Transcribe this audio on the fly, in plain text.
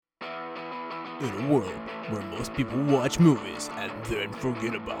In a world where most people watch movies and then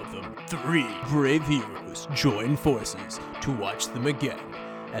forget about them, 3 brave heroes join forces to watch them again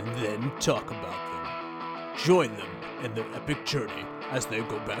and then talk about them. Join them in their epic journey as they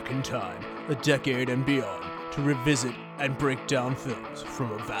go back in time, a decade and beyond, to revisit and break down films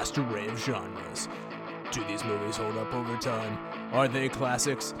from a vast array of genres. Do these movies hold up over time? Are they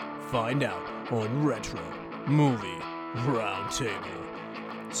classics? Find out on Retro Movie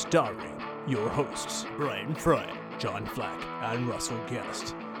Roundtable. Starring your hosts, Brian Fry, John Flack, and Russell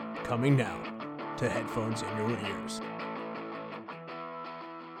Guest. Coming now to headphones in your ears.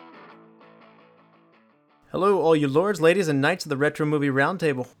 Hello, all you lords, ladies, and knights of the Retro Movie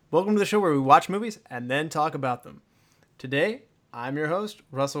Roundtable. Welcome to the show where we watch movies and then talk about them. Today, I'm your host,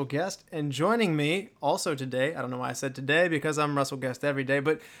 Russell Guest, and joining me also today, I don't know why I said today because I'm Russell Guest every day,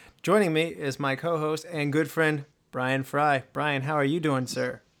 but joining me is my co-host and good friend, Brian Fry. Brian, how are you doing,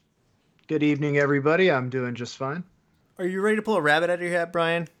 sir? Good evening, everybody. I'm doing just fine. Are you ready to pull a rabbit out of your hat,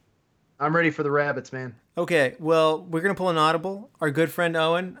 Brian? I'm ready for the rabbits, man. Okay, well, we're going to pull an audible. Our good friend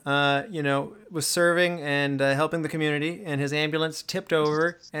Owen, was serving and helping the community, and his ambulance tipped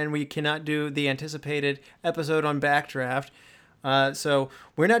over, and we cannot do the anticipated episode on Backdraft. So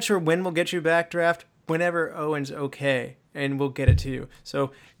we're not sure when we'll get you Backdraft, whenever Owen's okay, and we'll get it to you.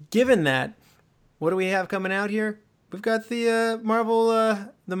 So given that, what do we have coming out here? We've got the Marvel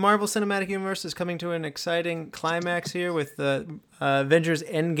Cinematic Universe is coming to an exciting climax here with Avengers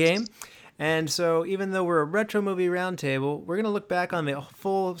Endgame. And so even though we're a Retro Movie Roundtable, we're going to look back on the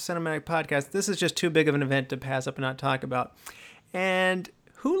full cinematic podcast. This is just too big of an event to pass up and not talk about. And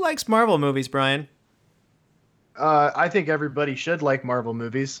who likes Marvel movies, Brian? I think everybody should like Marvel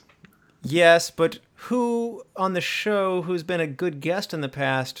movies. Yes, but who on the show who's been a good guest in the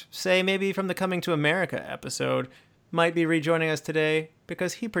past, say maybe from the Coming to America episode, might be rejoining us today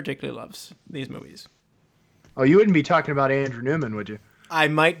because he particularly loves these movies? Oh, you wouldn't be talking about Andrew Newman, would you? I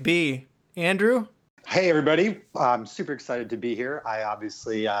might be. Andrew? Hey, everybody. I'm super excited to be here. I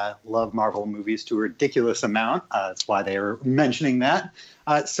obviously love Marvel movies to a ridiculous amount. That's why they were mentioning that.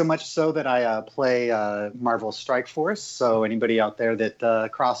 So much so that I play Marvel Strike Force. So anybody out there that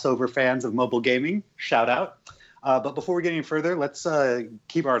crossover fans of mobile gaming, shout out. But before we get any further, let's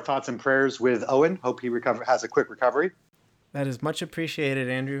keep our thoughts and prayers with Owen. Hope he has a quick recovery. That is much appreciated,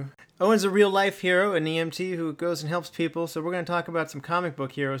 Andrew. Owen's a real-life hero, an EMT who goes and helps people, so we're going to talk about some comic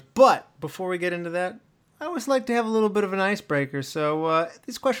book heroes. But before we get into that, I always like to have a little bit of an icebreaker, so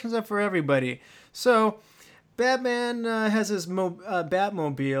these questions are for everybody. So, Batman has his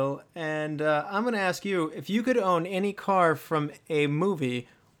Batmobile, and I'm going to ask you, if you could own any car from a movie,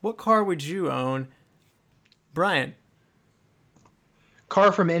 what car would you own? Brian?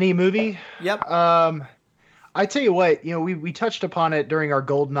 Car from any movie? Yep. I tell you what, we touched upon it during our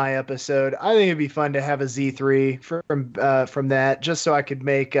GoldenEye episode. I think it'd be fun to have a Z3 from that, just so I could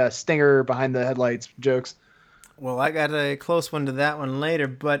make Stinger behind the headlights jokes. Well, I got a close one to that one later,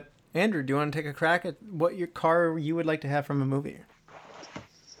 but Andrew, do you want to take a crack at what your car you would like to have from a movie?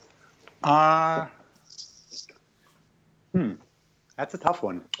 That's a tough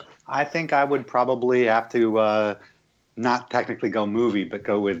one. I think I would probably have to not technically go movie, but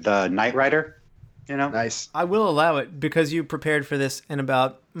go with Knight Rider. Nice. I will allow it because you prepared for this in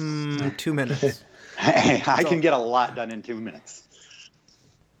about 2 minutes. Hey, I can get a lot done in 2 minutes.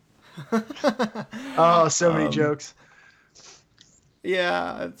 Oh, so many jokes.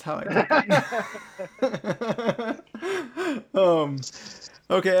 Yeah, that's how I think.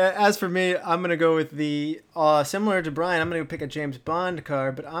 Okay, as for me, I'm going to go with the, similar to Brian, I'm going to pick a James Bond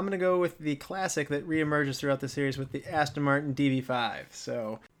car, but I'm going to go with the classic that reemerges throughout the series with the Aston Martin DB5.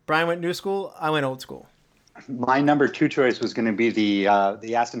 So Brian went new school, I went old school. My number 2 choice was going to be the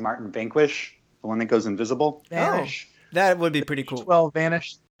Aston Martin Vanquish, the one that goes invisible. Vanish. Oh, that would be pretty cool. Well,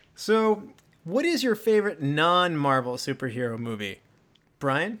 Vanish. So, what is your favorite non-Marvel superhero movie?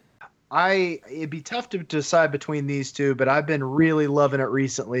 Brian? It'd be tough to decide between these two, but I've been really loving it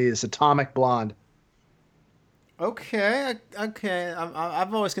recently. Is Atomic Blonde. Okay.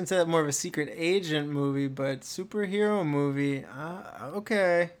 I've always considered it more of a secret agent movie, but superhero movie.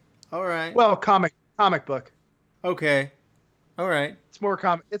 Okay. All right. Well, comic book. Okay. All right. It's more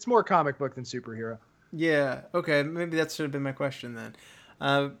comic book than superhero. Yeah. Okay. Maybe that should have been my question then.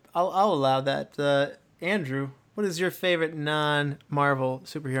 I'll allow that. Andrew, what is your favorite non-Marvel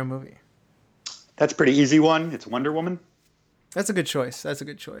superhero movie? That's a pretty easy one. It's Wonder Woman. That's a good choice.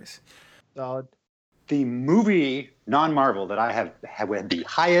 Solid. The movie non-Marvel that I had the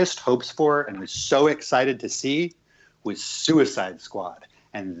highest hopes for and was so excited to see was Suicide Squad.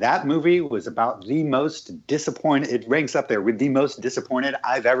 And that movie was about the most disappointed. It ranks up there with the most disappointed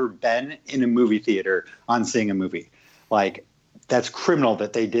I've ever been in a movie theater on seeing a movie. Like, that's criminal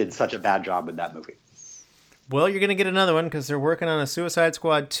that they did such a bad job with that movie. Well, you're going to get another one because they're working on a Suicide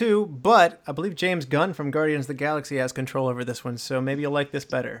Squad 2, but I believe James Gunn from Guardians of the Galaxy has control over this one, so maybe you'll like this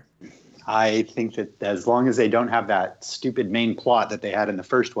better. I think that as long as they don't have that stupid main plot that they had in the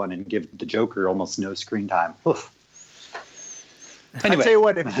first one and give the Joker almost no screen time. Oof. I Anyway. tell you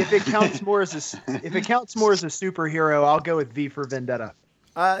what, if it counts more as if it counts more as a superhero, I'll go with V for Vendetta.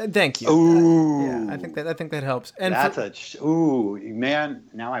 Thank you. Ooh. Yeah, I think that helps. And Man,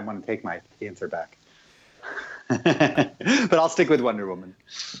 now I want to take my answer back. But I'll stick with Wonder Woman.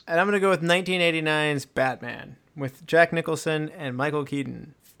 And I'm going to go with 1989's Batman with Jack Nicholson and Michael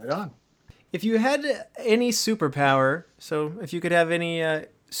Keaton. Right on. If you had any superpower, so if you could have any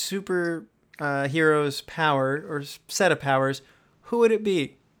super hero's power or set of powers, who would it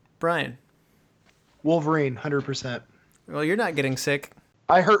be? Brian. Wolverine, 100%. Well, you're not getting sick.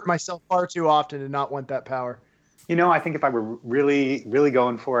 I hurt myself far too often to not want that power. You know, I think if I were really, really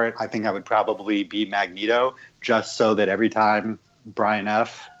going for it, I think I would probably be Magneto, just so that every time Brian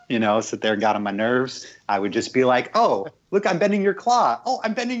F., sit there and got on my nerves, I would just be like, oh, look, I'm bending your claw. Oh,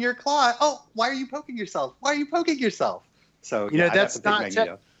 I'm bending your claw. Oh, why are you poking yourself? Why are you poking yourself? So, that's not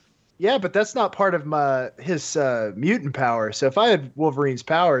Magneto. Yeah, but that's not part of his mutant power. So if I had Wolverine's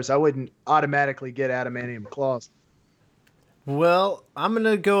powers, I wouldn't automatically get adamantium claws. Well, I'm going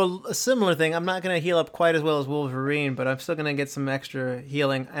to go a similar thing. I'm not going to heal up quite as well as Wolverine, but I'm still going to get some extra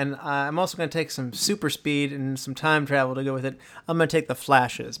healing. And I'm also going to take some super speed and some time travel to go with it. I'm going to take the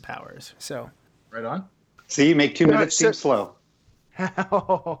Flash's powers. So, right on. See, you make 2 minutes seem slow.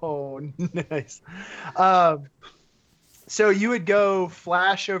 Oh, nice. So you would go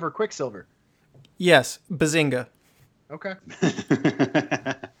Flash over Quicksilver? Yes, Bazinga. Okay.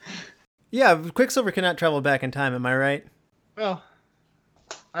 Yeah, Quicksilver cannot travel back in time. Am I right? Well,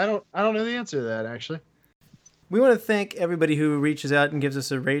 I don't know the answer to that, actually. We want to thank everybody who reaches out and gives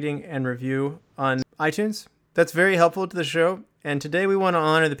us a rating and review on iTunes. That's very helpful to the show. And today we want to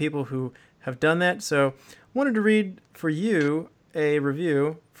honor the people who have done that. So I wanted to read for you a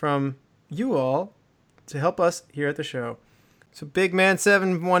review from you all to help us here at the show. So Big Man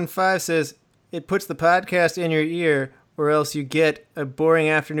 715 says, it puts the podcast in your ear or else you get a boring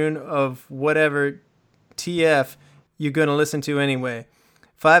afternoon of whatever TF you're going to listen to anyway.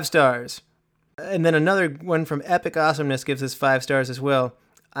 5 stars. And then another one from Epic Awesomeness gives us 5 stars as well.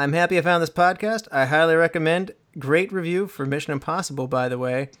 I'm happy I found this podcast. I highly recommend. Great review for Mission Impossible, by the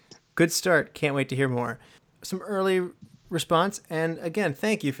way. Good start. Can't wait to hear more. Some early response. And again,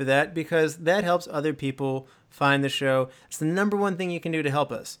 thank you for that because that helps other people find the show. It's the number one thing you can do to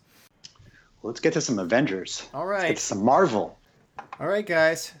help us. Let's get to some Avengers. All right. Let's get to some Marvel. All right,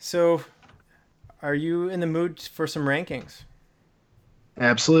 guys. So are you in the mood for some rankings?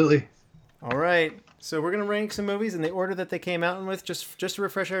 Absolutely. All right. So we're going to rank some movies in the order that they came out with, just to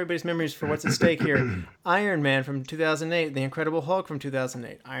refresh everybody's memories for what's at stake here. Iron Man from 2008, The Incredible Hulk from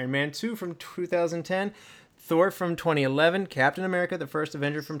 2008, Iron Man 2 from 2010, Thor from 2011, Captain America, the First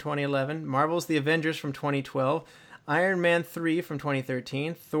Avenger from 2011, Marvel's The Avengers from 2012, Iron Man 3 from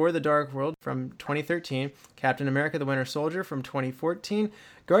 2013, Thor the Dark World from 2013, Captain America the Winter Soldier from 2014,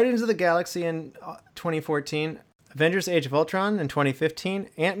 Guardians of the Galaxy in 2014, Avengers Age of Ultron in 2015,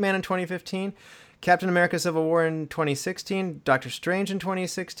 Ant-Man in 2015, Captain America Civil War in 2016, Doctor Strange in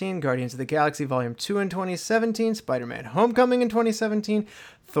 2016, Guardians of the Galaxy Volume 2 in 2017, Spider-Man Homecoming in 2017,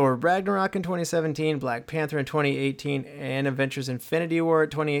 Thor Ragnarok in 2017, Black Panther in 2018, and Avengers Infinity War in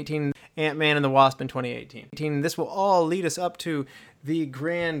 2018, Ant-Man and the Wasp in 2018. This will all lead us up to the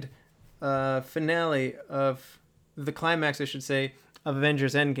grand finale of the climax, I should say, of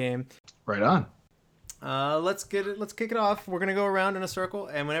Avengers Endgame. Right on. Let's kick it off. We're gonna go around in a circle,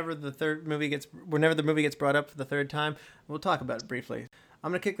 and whenever the movie gets brought up for the third time, we'll talk about it briefly.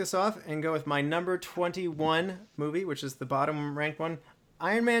 I'm gonna kick this off and go with my number 21 movie, which is the bottom ranked one,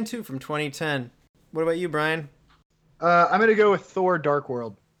 Iron Man 2 from 2010. What about you, Brian? I'm gonna go with Thor: Dark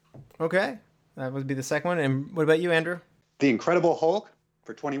World. Okay, that would be the second one. And what about you, Andrew? The Incredible Hulk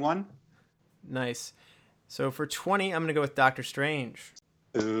for 21. Nice. So for 20, I'm gonna go with Doctor Strange.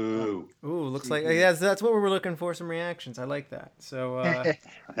 Ooh, looks like that's what we were looking for. Some reactions. I like that. So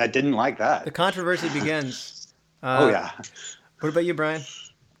I didn't like that. the controversy begins. Oh yeah. What about you, Brian?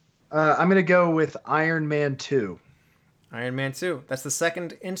 I'm gonna go with Iron Man 2. Iron Man 2. That's the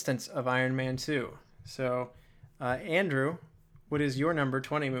second instance of Iron Man 2. So, Andrew, what is your number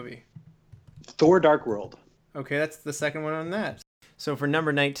 20 movie? Thor: Dark World. Okay, that's the second one on that. So for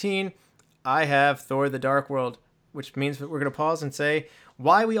number 19, I have Thor: The Dark World, which means that we're going to pause and say,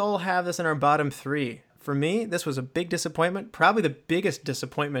 why we all have this in our bottom 3. For me, this was a big disappointment, probably the biggest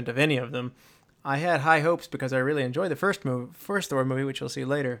disappointment of any of them. I had high hopes because I really enjoyed the first Thor movie, which you'll see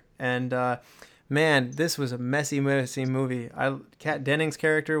later. And man, this was a messy movie. Kat Dennings'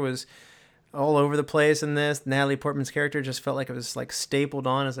 character was all over the place in this. Natalie Portman's character just felt like it was like stapled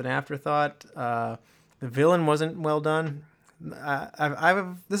on as an afterthought. The villain wasn't well done. We're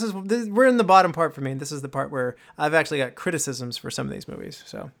in the bottom part for me. This is the part where I've actually got criticisms for some of these movies.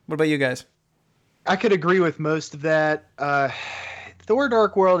 So, what about you guys? I could agree with most of that. Thor: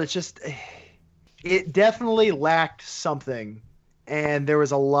 Dark World, it definitely lacked something, and there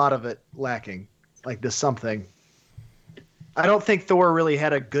was a lot of it lacking, like the something. I don't think Thor really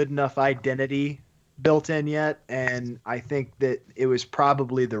had a good enough identity built in yet, and I think that it was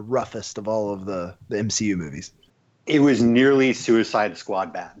probably the roughest of all of the MCU movies. It was nearly Suicide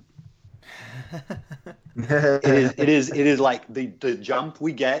Squad bad. It is like the jump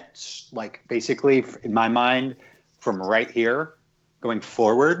we get, like basically in my mind from right here going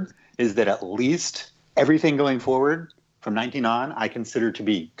forward, is that at least everything going forward from 19 on I consider to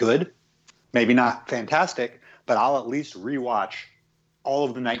be good. Maybe not fantastic, but I'll at least rewatch all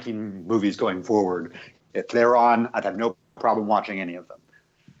of the 19 movies going forward. If they're on, I'd have no problem watching any of them.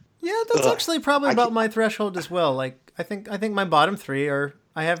 Yeah, that's actually probably about my threshold as well. Like I think my bottom 3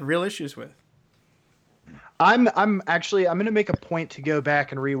 I have real issues with. I'm going to make a point to go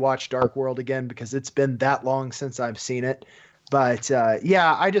back and rewatch Dark World again because it's been that long since I've seen it. But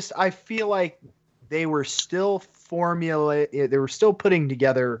I feel like they were still they were still putting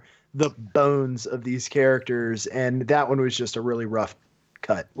together the bones of these characters, and that one was just a really rough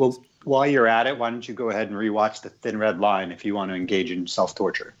cut. Well, while you're at it, why don't you go ahead and rewatch The Thin Red Line if you want to engage in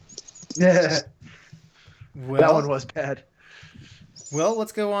self-torture? Yeah. That one was bad. Well,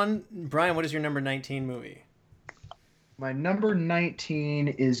 let's go on. Brian, what is your number 19 movie? My number 19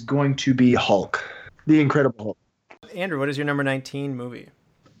 is going to be Hulk. The Incredible Hulk. Andrew, what is your number 19 movie?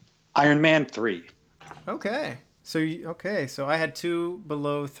 Iron Man 3. Okay. So I had 2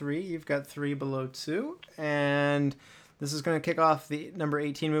 below 3. You've got 3 below 2. And this is going to kick off the number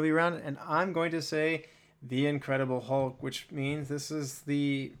 18 movie round. And I'm going to say The Incredible Hulk, which means this is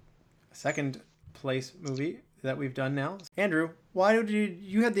the second place movie that we've done now. Andrew, why did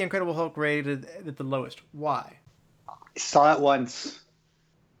you had The Incredible Hulk rated at the lowest? Why? I saw it once.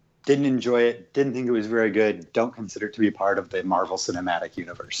 Didn't enjoy it. Didn't think it was very good. Don't consider it to be part of the Marvel Cinematic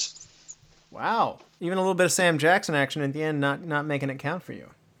Universe. Wow. Even a little bit of Sam Jackson action at the end, not making it count for you.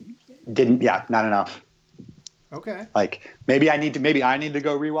 Not enough. Okay. Like maybe I need to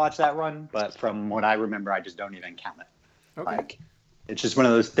go rewatch that run, but from what I remember, I just don't even count it. Okay. Like it's just one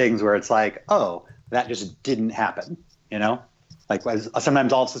of those things where it's like, oh, that just didn't happen. You know, like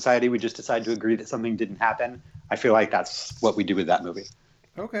sometimes all of society we just decide to agree that something didn't happen. I feel like that's what we do with that movie.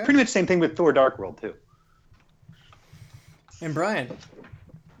 Okay. Pretty much the same thing with Thor: Dark World too. And Brian,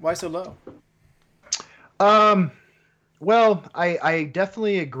 why so low? Well, I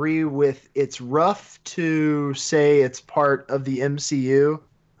definitely agree with it's rough to say it's part of the MCU,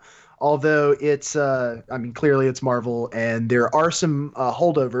 although it's, clearly it's Marvel, and there are some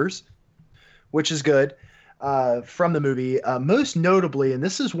holdovers, which is good, from the movie. Most notably, and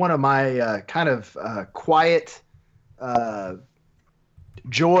this is one of my quiet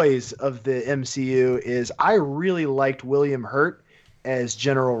joys of the MCU, is I really liked William Hurt as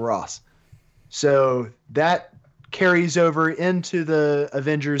General Ross. So that carries over into the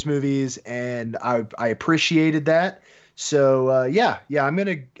Avengers movies, and I appreciated that. So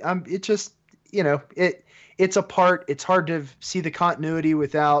it's a part. It's hard to see the continuity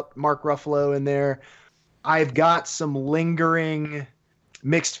without Mark Ruffalo in there. I've got some lingering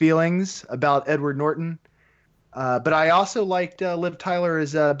mixed feelings about Edward Norton, but I also liked Liv Tyler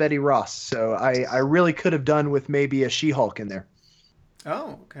as Betty Ross. So I really could have done with maybe a She-Hulk in there.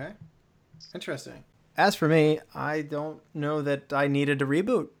 Oh, okay. Interesting. As for me, I don't know that I needed a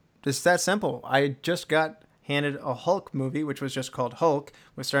reboot. It's that simple. I just got handed a Hulk movie, which was just called Hulk,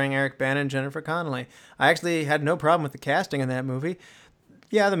 with starring Eric Bana and Jennifer Connelly. I actually had no problem with the casting in that movie.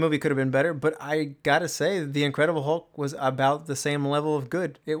 Yeah, the movie could have been better, but I gotta say, The Incredible Hulk was about the same level of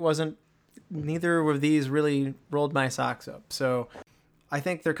good. It wasn't, neither of these really rolled my socks up. So I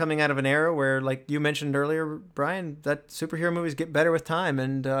think they're coming out of an era where, like you mentioned earlier, Brian, that superhero movies get better with time,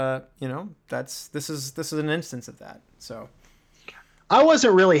 and this is an instance of that. So I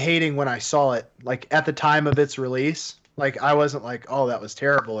wasn't really hating when I saw it, like at the time of its release. Like I wasn't like, oh, that was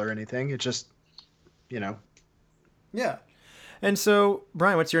terrible or anything. It just, Yeah. And so,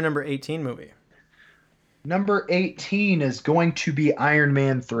 Brian, what's your number 18 movie? Number 18 is going to be Iron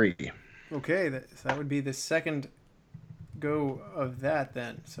Man 3. Okay, that would be the second go of that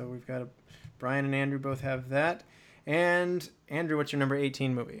then. So we've got Brian and Andrew both have that. And Andrew, what's your number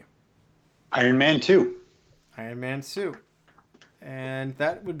 18 movie? Iron Man 2. Iron Man 2. And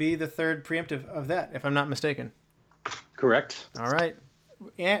that would be the third preemptive of that, if I'm not mistaken. Correct. All right.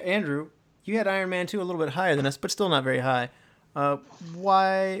 Andrew, you had Iron Man 2 a little bit higher than us, but still not very high.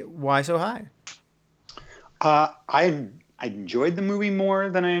 Why so high? I enjoyed the movie more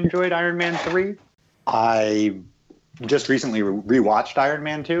than I enjoyed Iron Man 3. I just recently rewatched Iron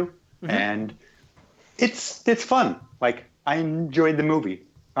Man 2, and it's fun. Like, I enjoyed the movie.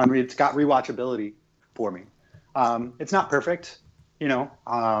 I mean, it's got rewatchability for me. It's not perfect, you know.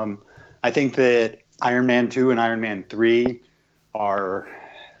 I think that Iron Man 2 and Iron Man 3 are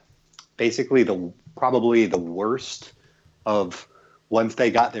basically probably the worst of once they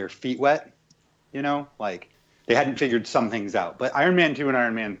got their feet wet, you know, like they hadn't figured some things out. But Iron Man 2 and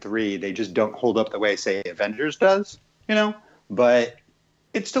Iron Man 3, they just don't hold up the way, say, Avengers does, you know, but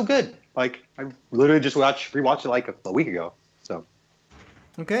it's still good. Like, I literally just rewatched it like a week ago. So.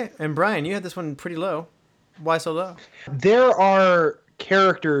 Okay. And Brian, you had this one pretty low. Why so low? There are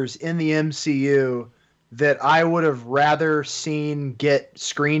characters in the MCU that I would have rather seen get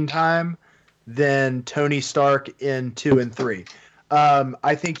screen time than Tony Stark in 2 and 3.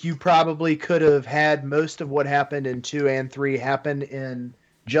 I think you probably could have had most of what happened in 2 and 3 happen in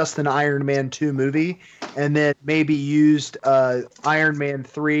just an Iron Man 2 movie, and then maybe used Iron Man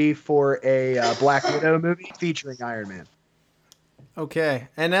 3 for a Black Widow movie featuring Iron Man. Okay.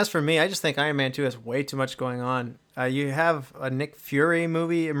 And as for me, I just think Iron Man 2 has way too much going on. You have a Nick Fury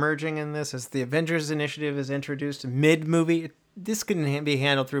movie emerging in this as the Avengers Initiative is introduced mid-movie. This can be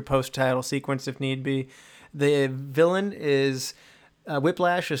handled through post-title sequence if need be. The villain is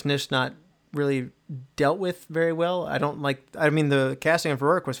Whiplash, is just not really dealt with very well. I mean, the casting of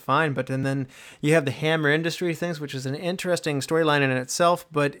Rourke was fine, but then you have the Hammer Industry things, which is an interesting storyline in itself,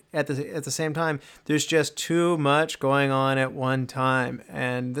 but at the same time, there's just too much going on at one time,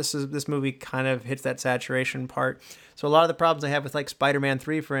 and this movie kind of hits that saturation part. So a lot of the problems I have with like Spider-Man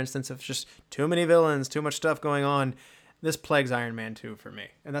 3, for instance, of just too many villains, too much stuff going on, this plagues Iron Man 2 for me,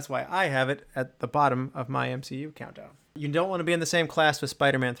 and that's why I have it at the bottom of my MCU countdown. You don't want to be in the same class with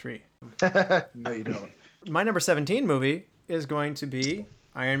Spider-Man 3. No, you don't. My number 17 movie is going to be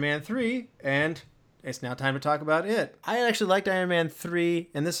Iron Man 3, and it's now time to talk about it. I actually liked Iron Man 3,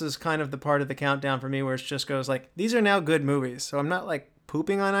 and this is kind of the part of the countdown for me where it just goes like, these are now good movies. So I'm not like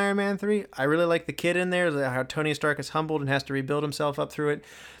pooping on Iron Man 3. I really like the kid in there, how Tony Stark is humbled and has to rebuild himself up through it.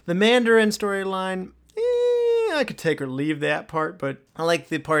 The Mandarin storyline, I could take or leave that part, but I like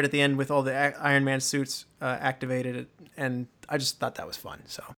the part at the end with all the Iron Man suits activated, and I just thought that was fun.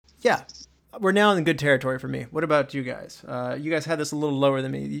 So, yeah, we're now in good territory for me. What about you guys? You guys had this a little lower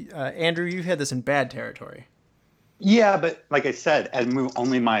than me. Andrew, you had this in bad territory. Yeah, but like I said,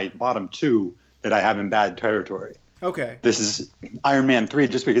 only my bottom two that I have in bad territory. Okay. This is Iron Man 3,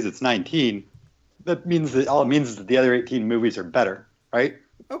 just because it's 19. That means that all it means is that the other 18 movies are better, right?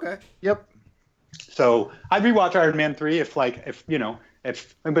 Okay. Yep. So I'd rewatch Iron Man 3 if let me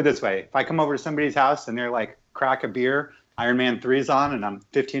put it this way. If I come over to somebody's house and they're like, crack a beer, Iron Man 3 is on, and I'm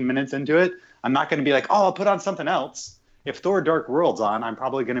 15 minutes into it, I'm not going to be like, oh, I'll put on something else. If Thor Dark World's on, I'm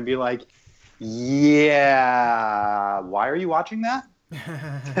probably going to be like, yeah, why are you watching that?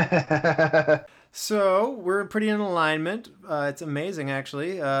 So we're pretty in alignment. It's amazing,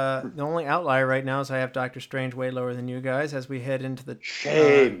 actually. The only outlier right now is I have Doctor Strange way lower than you guys as we head into the...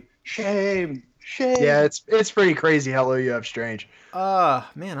 Shame. Yeah, it's pretty crazy how low you have Strange.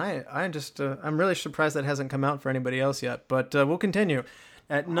 Man, I'm really surprised that hasn't come out for anybody else yet. But we'll continue.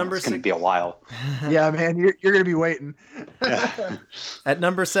 At number it's going to be a while. Yeah, man, you're going to be waiting. At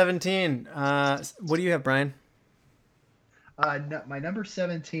number 17, what do you have, Brian? My number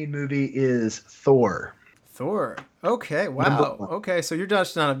 17 movie is Thor. Thor. Okay, wow. Okay, so you're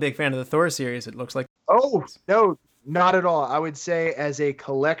just not a big fan of the Thor series, it looks like. Oh, no, not at all. I would say as a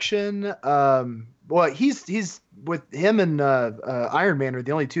collection, well, he's with him and Iron Man are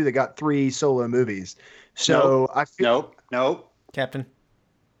the only two that got 3 solo movies. So I feel Nope. Captain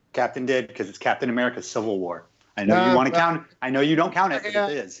did, because it's Captain America Civil War. I know you want to count. I know you don't count it,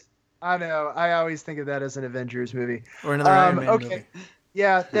 but it is. I know. I always think of that as an Avengers movie. Or another Iron Man movie.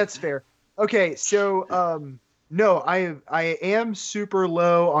 Yeah, that's fair. Okay, so no, I am super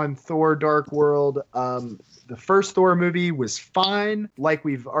low on Thor Dark World. The first Thor movie was fine. Like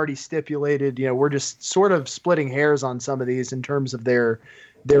we've already stipulated, we're just sort of splitting hairs on some of these in terms of their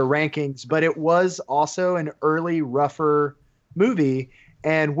rankings, but it was also an early, rougher movie.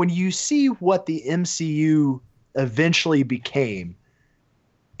 And when you see what the MCU eventually became,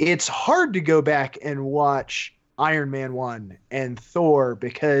 it's hard to go back and watch Iron Man 1 and Thor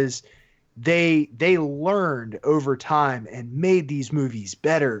because they learned over time and made these movies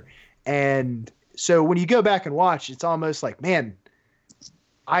better. And so when you go back and watch, it's almost like, man,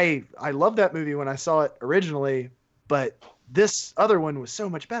 I love that movie when I saw it originally, but this other one was so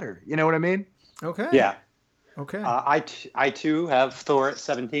much better. You know what I mean? Okay. Yeah. Okay. I too have Thor at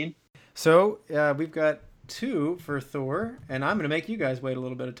 17. So we've got 2 for Thor, and I'm going to make you guys wait a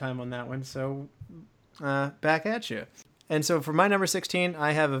little bit of time on that one. So back at you. And so for my number 16,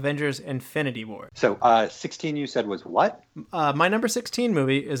 I have Avengers Infinity War. So 16 you said was what? My number 16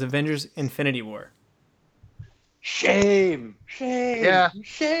 movie is Avengers Infinity War. Shame. Yeah.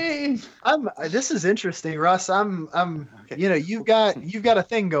 Shame. This is interesting, Russ. Okay. You've got a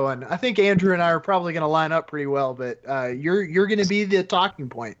thing going. I think Andrew and I are probably going to line up pretty well, but you're going to be the talking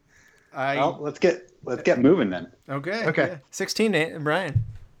point. Well, let's get moving then. Okay. Okay. Yeah. 16, Brian.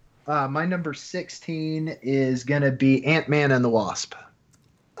 My number 16 is going to be Ant-Man and the Wasp.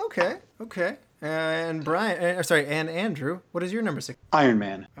 Okay. And Brian, and Andrew, what is your number 6? Iron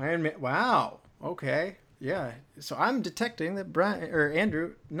Man. Iron Man. Wow. Okay. Yeah. So I'm detecting that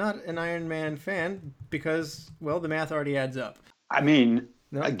Andrew, not an Iron Man fan because, well, the math already adds up. I mean,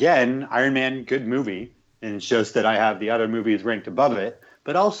 No. again, Iron Man, good movie. And it's just that I have the other movies ranked above it.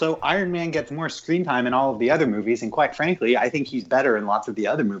 But also, Iron Man gets more screen time in all of the other movies. And quite frankly, I think he's better in lots of the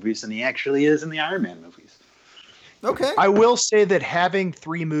other movies than he actually is in the Iron Man movies. Okay. I will say that having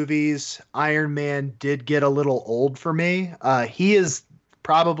 3 movies, Iron Man did get a little old for me. He is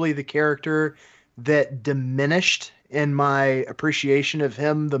probably the character that diminished in my appreciation of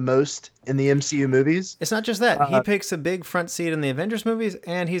him the most in the MCU movies. It's not just that. He takes a big front seat in the Avengers movies,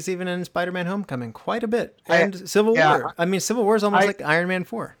 and he's even in Spider-Man Homecoming quite a bit. And Civil War. I mean, Civil War is almost like Iron Man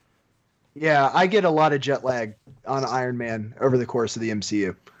 4. Yeah, I get a lot of jet lag on Iron Man over the course of the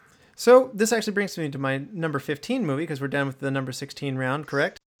MCU. So this actually brings me to my number 15 movie, because we're done with the number 16 round,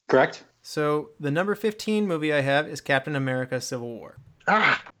 correct? Correct? So the number 15 movie I have is Captain America Civil War.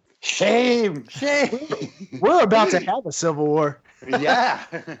 Shame. We're about to have a Civil War. Yeah.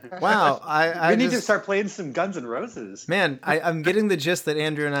 Wow. I we need to start playing some Guns N' Roses. Man, I'm getting the gist that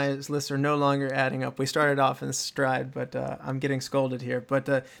Andrew and I's lists are no longer adding up. We started off in stride, but I'm getting scolded here.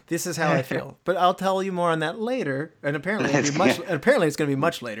 But this is how I feel. But I'll tell you more on that later. And apparently it's going to be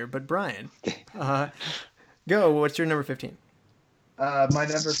much later. But Brian, go. What's your number 15? My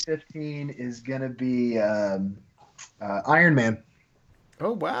number 15 is going to be Iron Man.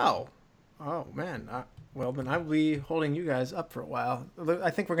 Oh, wow. Oh, man. Well, then I will be holding you guys up for a while.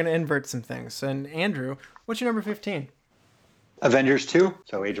 I think we're going to invert some things. And Andrew, what's your number 15? Avengers 2,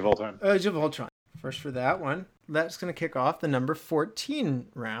 so Age of Ultron. Age of Ultron. First for that one. That's going to kick off the number 14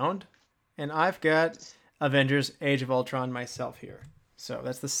 round. And I've got Avengers Age of Ultron myself here. So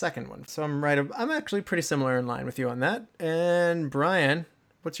that's the second one. So I'm actually pretty similar in line with you on that. And Brian,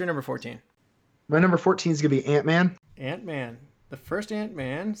 what's your number 14? My number 14 is going to be Ant-Man. Ant-Man. The first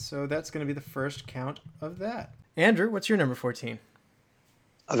Ant-Man, so that's going to be the first count of that. Andrew, what's your number 14?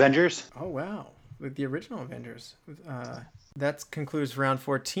 Avengers. Oh, wow. With the original Avengers. That concludes round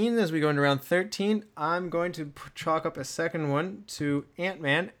 14. As we go into round 13, I'm going to chalk up a second one to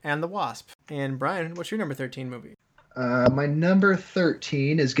Ant-Man and the Wasp. And Brian, what's your number 13 movie? My number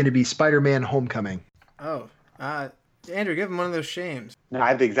 13 is going to be Spider-Man Homecoming. Oh, Andrew, give him one of those shames. No, I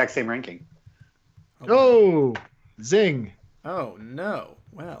have the exact same ranking. Oh, zing. Oh, no.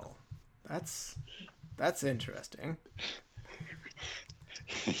 Well, that's interesting.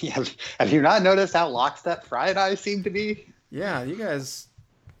 Have you not noticed how lockstep Fry and I seem to be? Yeah, you guys.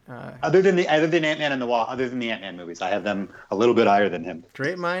 Other than Ant-Man and the Wasp, other than the Ant-Man movies, I have them a little bit higher than him.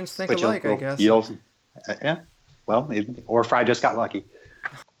 Great minds think alike, I guess. Yeah. Well, or Fry just got lucky.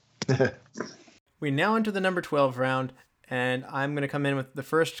 We now enter the number 12 round, and I'm going to come in with the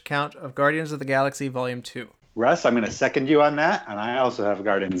first count of Guardians of the Galaxy Volume 2. Russ, I'm going to second you on that, and I also have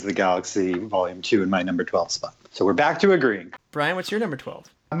Guardians of the Galaxy Volume 2 in my number 12 spot. So we're back to agreeing. Brian, what's your number 12?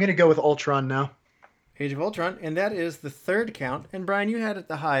 I'm going to go with Ultron now. Age of Ultron, and that is the third count. And Brian, you had it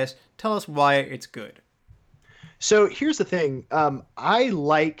the highest. Tell us why it's good. So here's the thing. I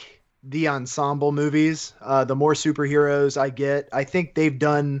like the ensemble movies. The more superheroes I get, I think they've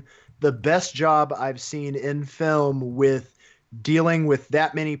done the best job I've seen in film with dealing with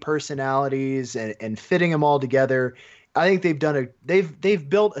that many personalities and fitting them all together. I think they've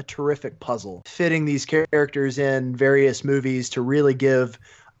built a terrific puzzle, fitting these characters in various movies to really give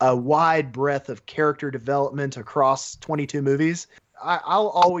a wide breadth of character development across 22 movies. I'll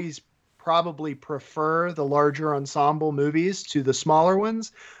always probably prefer the larger ensemble movies to the smaller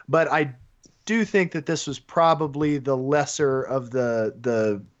ones, but I do think that this was probably the lesser of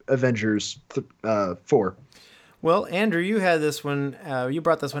the Avengers 4. Well, Andrew, you had this one. You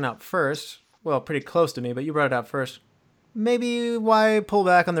brought this one out first. Well, pretty close to me, but you brought it out first. Maybe why pull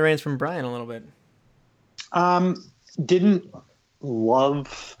back on the reins from Brian a little bit? Didn't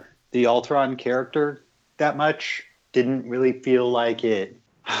love the Ultron character that much. Didn't really feel like it.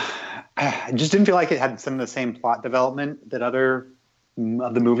 I just didn't feel like it had some of the same plot development that other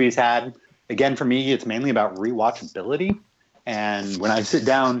of the movies had. Again, for me, it's mainly about rewatchability. And when I sit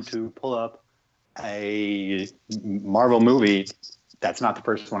down to pull up a Marvel movie, that's not the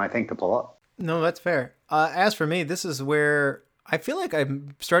first one I think to pull up. No, that's fair. As for me, this is where I feel like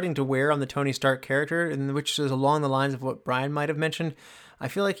I'm starting to wear on the Tony Stark character, and which is along the lines of what Brian might have mentioned. I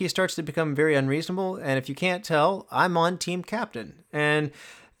feel like he starts to become very unreasonable, and if you can't tell, I'm on Team Captain. And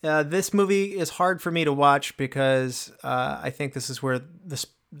this movie is hard for me to watch because I think this is where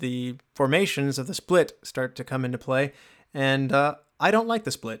the formations of the split start to come into play, and I don't like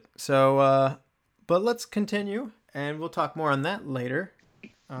the split. So, but let's continue, and we'll talk more on that later.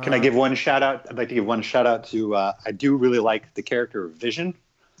 Can I give one shout out? I'd like to give one shout out to, I do really like the character of Vision.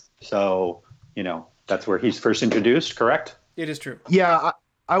 So, that's where he's first introduced, correct? It is true. Yeah,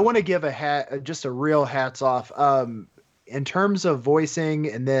 I want to give just a real hats off. In terms of voicing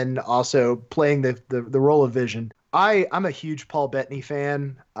and then also playing the role of Vision, I'm a huge Paul Bettany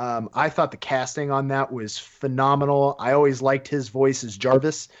fan. I thought the casting on that was phenomenal. I always liked his voice as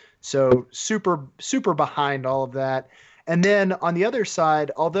Jarvis. So super, super behind all of that. And then on the other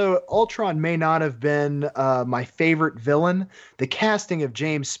side, although Ultron may not have been my favorite villain, the casting of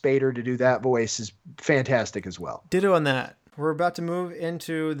James Spader to do that voice is fantastic as well. Ditto on that. We're about to move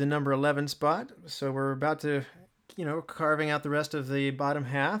into the number 11 spot. So we're about to, carving out the rest of the bottom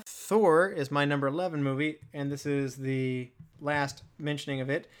half. Thor is my number 11 movie, and this is the last mentioning of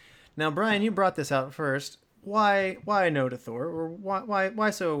it. Now, Brian, you brought this out first. Why no to Thor, or why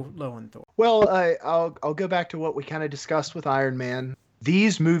so low on Thor? Well, I'll go back to what we kind of discussed with Iron Man.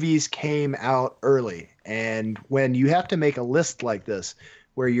 These movies came out early, and when you have to make a list like this,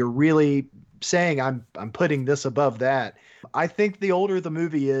 where you're really saying I'm putting this above that, I think the older the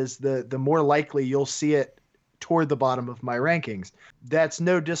movie is, the more likely you'll see it toward the bottom of my rankings. That's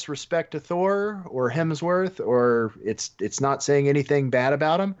no disrespect to Thor or Hemsworth, or it's not saying anything bad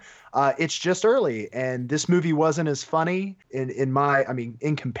about him. It's just early, and this movie wasn't as funny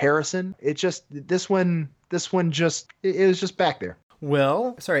in comparison. This one it was just back there.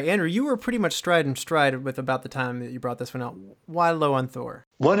 Well, sorry, Andrew, you were pretty much stride with about the time that you brought this one out. Why low on Thor?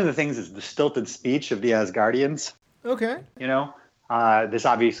 One of the things is the stilted speech of the Asgardians. Okay. This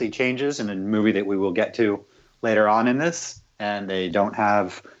obviously changes in a movie that we will get to later on in this, and they don't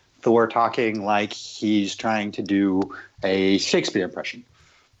have Thor talking like he's trying to do a Shakespeare impression.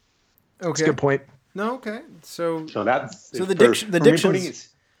 Okay. That's a good point. No, okay. So the diction.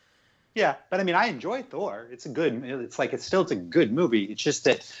 Yeah, but I enjoy Thor. It's a good movie. It's just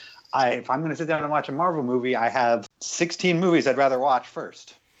that if I'm going to sit down and watch a Marvel movie, I have 16 movies I'd rather watch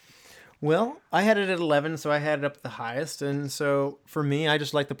first. Well, I had it at 11, so I had it up the highest. And so for me, I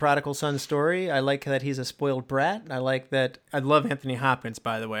just like the prodigal son story. I like that he's a spoiled brat. I love Anthony Hopkins,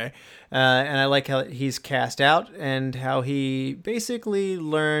 by the way. And I like how he's cast out and how he basically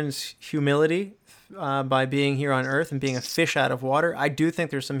learns humility by being here on Earth and being a fish out of water. I do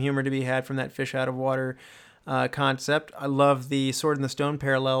think there's some humor to be had from that fish out of water concept. I love the Sword in the Stone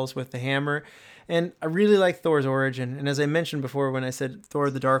parallels with the hammer. And I really like Thor's origin. And as I mentioned before, when I said Thor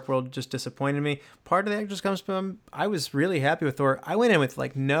the Dark World just disappointed me, part of that just comes from I was really happy with Thor. I went in with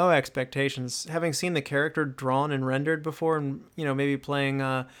no expectations, having seen the character drawn and rendered before, and maybe playing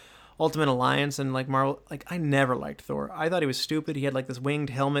Ultimate Alliance and Marvel. I never liked Thor. I thought he was stupid. He had this winged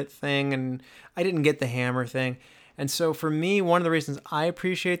helmet thing, and I didn't get the hammer thing. And so for me, one of the reasons I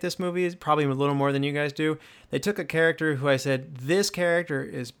appreciate this movie is probably a little more than you guys do. They took a character who I said, this character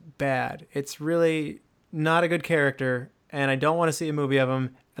is bad. It's really not a good character, and I don't want to see a movie of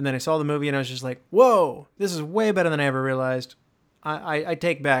him. And then I saw the movie, and I was just like, whoa, this is way better than I ever realized. I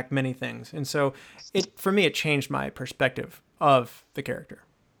take back many things. And so for me, it changed my perspective of the character.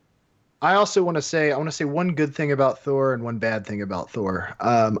 I also want to say one good thing about Thor and one bad thing about Thor.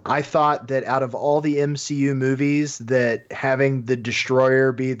 I thought that out of all the MCU movies, that having the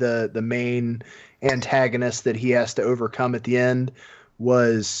Destroyer be the main antagonist that he has to overcome at the end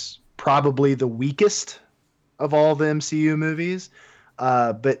was probably the weakest of all the MCU movies.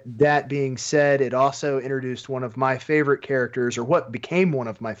 But that being said, it also introduced one of my favorite characters, or what became one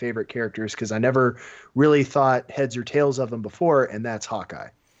of my favorite characters, because I never really thought heads or tails of him before, and that's Hawkeye.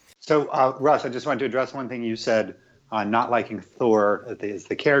 So, Russ, I just wanted to address one thing you said on not liking Thor as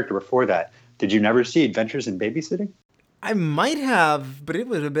the character before that. Did you never see Adventures in Babysitting? I might have, but it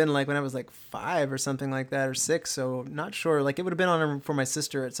would have been like when I was like 5 or something like that, or 6. So not sure. Like it would have been on for my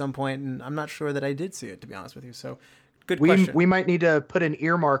sister at some point, and I'm not sure that I did see it, to be honest with you. So good question. We might need to put an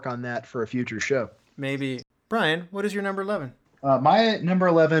earmark on that for a future show. Maybe. Brian, what is your number 11? My number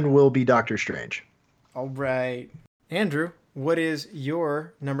 11 will be Doctor Strange. All right. Andrew, what is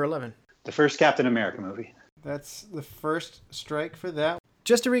your number 11? The first Captain America movie. That's the first strike for that.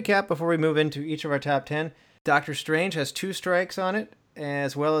 Just to recap before we move into each of our top 10, Doctor Strange has 2 strikes on it,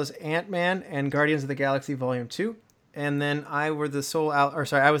 as well as Ant-Man and Guardians of the Galaxy Volume 2. And then I was the sole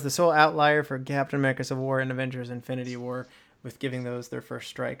outlier for Captain America Civil War and Avengers Infinity War, with giving those their first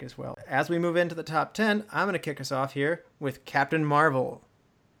strike as well. As we move into the top 10, I'm going to kick us off here with Captain Marvel.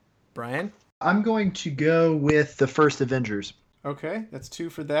 Brian? I'm going to go with the first Avengers. Okay, that's 2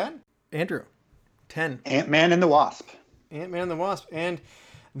 for that. Andrew? 10. Ant-Man and the Wasp. Ant-Man and the Wasp. And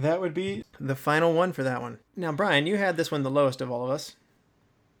that would be the final one for that one. Now, Brian, you had this one the lowest of all of us.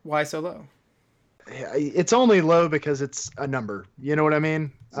 Why so low? It's only low because it's a number. You know what I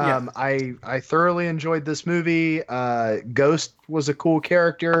mean? Yeah. I thoroughly enjoyed this movie. Ghost was a cool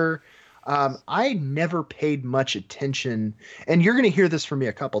character. I never paid much attention, and you're going to hear this from me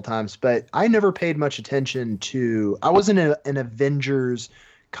a couple times, but I never paid much attention to. I wasn't an Avengers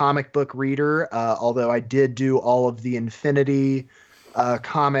comic book reader, although I did do all of the Infinity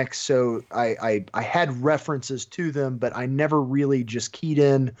comics, so I had references to them, but I never really just keyed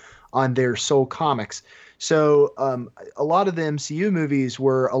in on their sole comics. So a lot of the MCU movies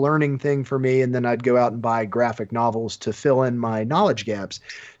were a learning thing for me, and then I'd go out and buy graphic novels to fill in my knowledge gaps.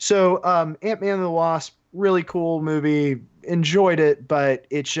 So Ant-Man and the Wasp, really cool movie, enjoyed it, but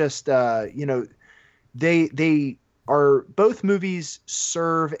it's just, they are, both movies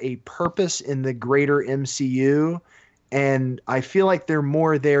serve a purpose in the greater MCU, and I feel like they're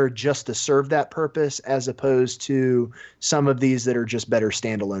more there just to serve that purpose as opposed to some of these that are just better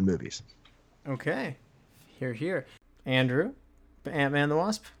standalone movies. Okay. Here. Andrew, Ant-Man and the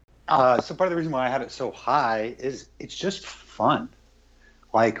Wasp? So part of the reason why I had it so high is it's just fun.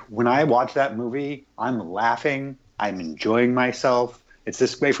 Like, when I watch that movie, I'm laughing. I'm enjoying myself. It's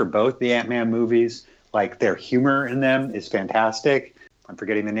this way for both the Ant-Man movies. Like, their humor in them is fantastic. I'm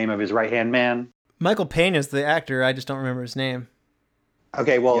forgetting the name of his right-hand man. Michael Payne is the actor. I just don't remember his name.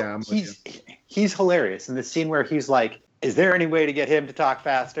 Okay, well, Yeah, he's hilarious. In the scene where he's like, is there any way to get him to talk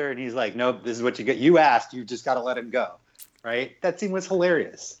faster? And he's like, nope, this is what you get. You asked, you just got to let him go. Right? That scene was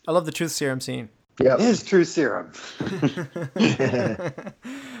hilarious. I love the truth serum scene. Yep. It is true serum.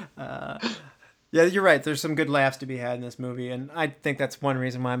 Yeah, you're right. There's some good laughs to be had in this movie, and I think that's one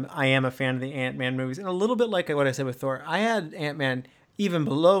reason why I am a fan of the Ant-Man movies. And a little bit like what I said with Thor, I had Ant-Man even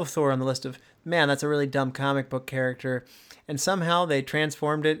below Thor on the list of, man, that's a really dumb comic book character. And somehow they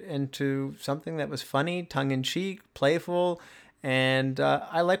transformed it into something that was funny, tongue-in-cheek, playful, and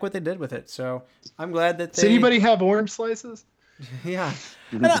I like what they did with it. So I'm glad that they... Does anybody have orange slices? Yeah.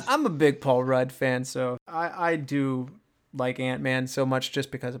 And I'm a big Paul Rudd fan, so I do like Ant-Man so much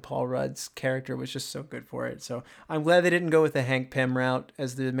just because of Paul Rudd's character was just so good for it. So I'm glad they didn't go with the Hank Pym route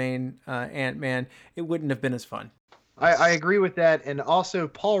as the main Ant-Man. It wouldn't have been as fun. I agree with that, and also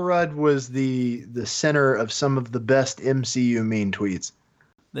Paul Rudd was the center of some of the best MCU mean tweets.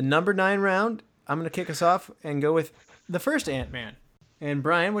 The number 9 round, I'm going to kick us off and go with the first Ant-Man. And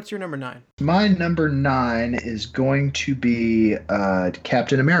Brian, what's your number 9? My number 9 is going to be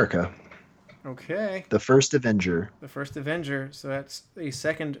Captain America. Okay. The first Avenger. The first Avenger. So that's a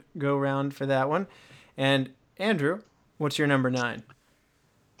second go round for that one. And Andrew, what's your number 9?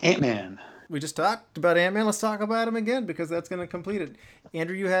 Ant-Man. We just talked about Ant-Man. Let's talk about him again because that's going to complete it.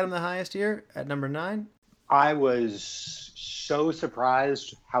 Andrew, you had him the highest here at number 9. I was so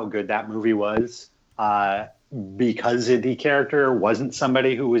surprised how good that movie was because the character wasn't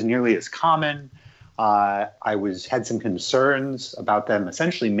somebody who was nearly as common. I had some concerns about them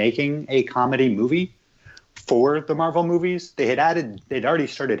essentially making a comedy movie for the Marvel movies. They'd already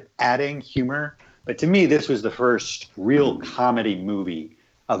started adding humor, but to me, this was the first real comedy movie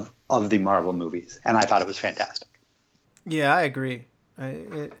of the Marvel movies, and I thought it was fantastic. Yeah, I agree.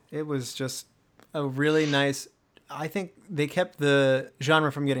 It was just a really nice... I think they kept the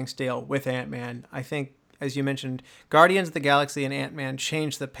genre from getting stale with Ant-Man. I think, as you mentioned, Guardians of the Galaxy and Ant-Man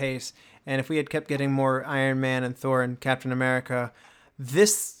changed the pace, and if we had kept getting more Iron Man and Thor and Captain America,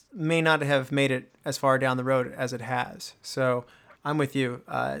 this may not have made it as far down the road as it has. So I'm with you.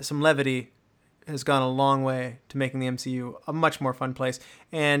 Some levity has gone a long way to making the MCU a much more fun place.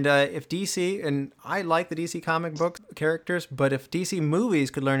 And if DC, and I like the DC comic book characters, but if DC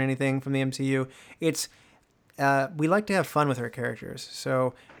movies could learn anything from the MCU, it's we like to have fun with our characters.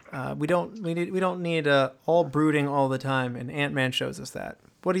 So We don't need all brooding all the time, and Ant-Man shows us that.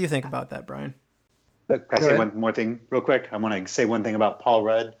 What do you think about that, Brian? Can I say one more thing real quick? I want to say one thing about Paul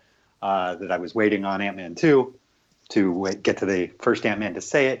Rudd that I was waiting on Ant-Man 2 to get to the first Ant-Man to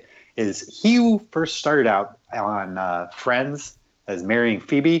say it, is he who first started out on Friends as marrying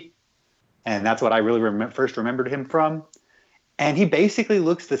Phoebe, and that's what I really first remembered him from. And he basically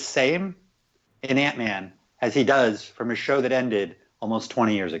looks the same in Ant-Man as he does from a show that ended almost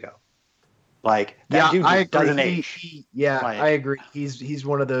 20 years ago. Like, that dude doesn't age. I agree. He's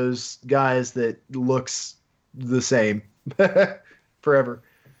one of those guys that looks the same forever.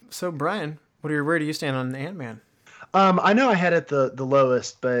 So, Brian, where do you stand on Ant-Man? I know I had it the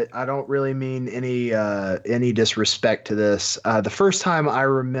lowest, but I don't really mean any disrespect to this. The first time I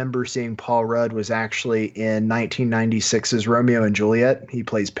remember seeing Paul Rudd was actually in 1996's Romeo and Juliet. He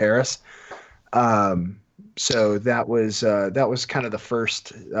plays Paris. So that was kind of the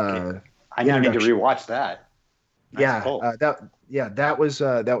first. I need to rewatch that.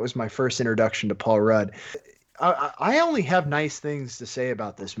 That was my first introduction to Paul Rudd. I only have nice things to say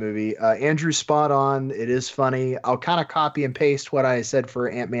about this movie. Andrew's spot on. It is funny. I'll kind of copy and paste what I said for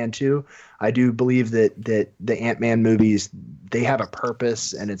Ant-Man 2. I do believe that the Ant-Man movies, they have a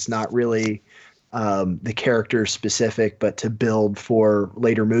purpose, and it's not really the character specific, but to build for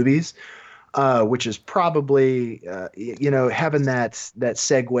later movies, which is probably, having that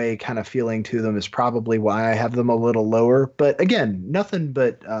segue kind of feeling to them is probably why I have them a little lower. But again, nothing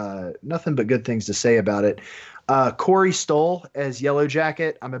but good things to say about it. Corey Stoll as Yellow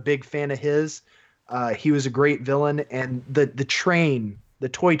Jacket, I'm a big fan of his. He was a great villain, and the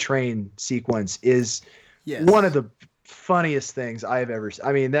toy train sequence is one of the funniest things I've ever seen.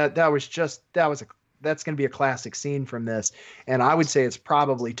 I mean, that's going to be a classic scene from this, and I would say it's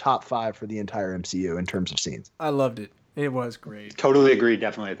probably top 5 for the entire MCU in terms of scenes. I loved it. It was great. Totally agree.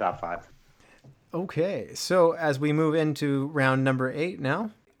 Definitely a top 5. Okay, so as we move into round number 8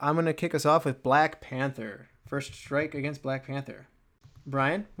 now, I'm going to kick us off with Black Panther. First strike against Black Panther.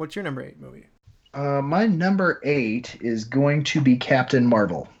 Brian, what's your number 8 movie? My number 8 is going to be Captain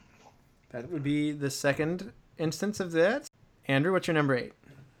Marvel. That would be the second instance of that. Andrew, what's your number 8?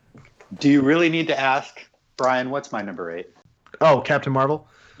 Do you really need to ask, Brian, what's my number 8? Oh, Captain Marvel?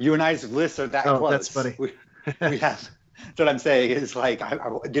 You and I's lists are that close. Oh, that's funny. We have. That's what I'm saying is, like,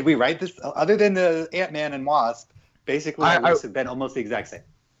 did we write this? Other than the Ant-Man and Wasp, basically our lists have been almost the exact same.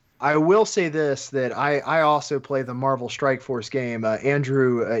 I will say this, that I also play the Marvel Strike Force game.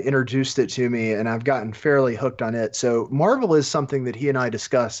 Andrew introduced it to me, and I've gotten fairly hooked on it. So Marvel is something that he and I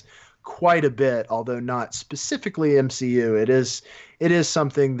discuss quite a bit, although not specifically MCU. It is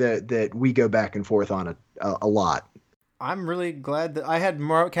something that we go back and forth on a lot. I'm really glad that I had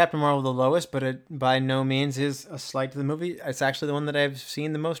Captain Marvel the lowest, but it by no means is a slight to the movie. It's actually the one that I've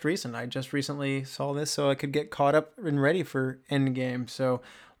seen the most recent. I just recently saw this so I could get caught up and ready for Endgame. So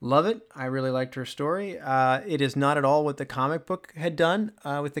love it. I really liked her story. It is not at all what the comic book had done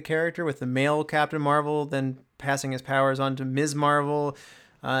with the character, with the male Captain Marvel, then passing his powers on to Ms. Marvel,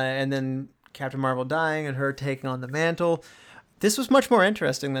 and then Captain Marvel dying and her taking on the mantle. This was much more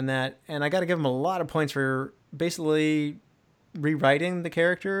interesting than that, and I got to give him a lot of points for basically rewriting the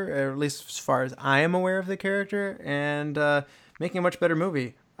character, or at least as far as I am aware of the character, and making a much better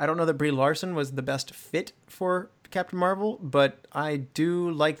movie. I don't know that Brie Larson was the best fit for Captain Marvel, but I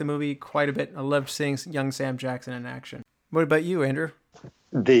do like the movie quite a bit. I loved seeing young Sam Jackson in action. What about you, Andrew?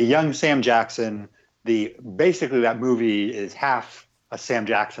 The young Sam Jackson, basically that movie is half a Sam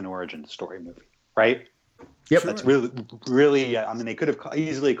Jackson origin story movie, right? Yep. Sure. That's really. I mean, they could have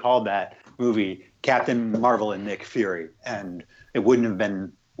easily called that movie Captain Marvel and Nick Fury, and it wouldn't have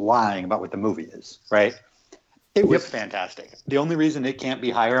been lying about what the movie is, right? It was fantastic. The only reason it can't be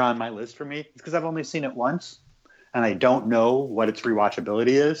higher on my list for me is because I've only seen it once, and I don't know what its rewatchability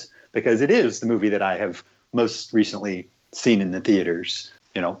is, because it is the movie that I have most recently seen in the theaters,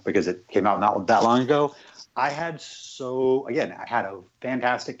 because it came out not that long ago. I had a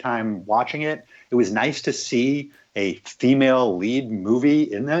fantastic time watching it. It was nice to see a female lead movie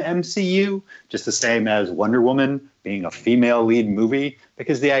in the MCU, just the same as Wonder Woman being a female lead movie,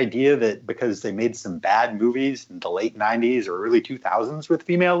 because the idea that because they made some bad movies in the late 90s or early 2000s with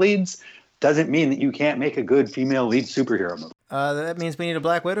female leads doesn't mean that you can't make a good female lead superhero movie. That means we need a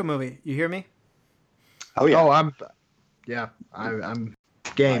Black Widow movie. You hear me? Oh, yeah. I'm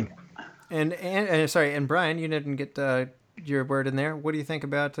game. And Brian, you didn't get your word in there. What do you think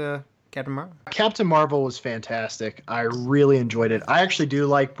about Captain Marvel? Captain Marvel was fantastic. I really enjoyed it. I actually do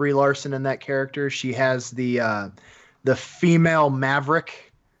like Brie Larson in that character. She has the female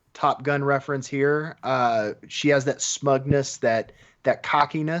Maverick Top Gun reference here. She has that smugness, that that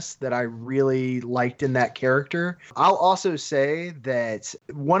cockiness that I really liked in that character. I'll also say that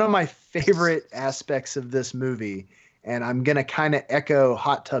one of my favorite aspects of this movie, and I'm going to kind of echo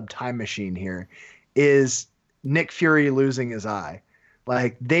Hot Tub Time Machine here, is Nick Fury losing his eye.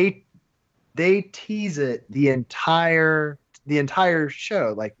 Like they tease it the entire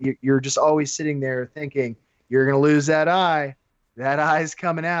show. Like you're just always sitting there thinking you're going to lose that eye. That eye's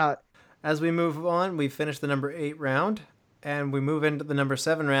coming out. As we move on, we finish the number 8 round, and we move into the number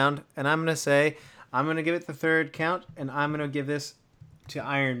 7 round. And I'm going to give it the third count, and I'm going to give this to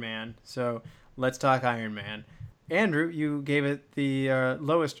Iron Man. So let's talk Iron Man. Andrew, you gave it the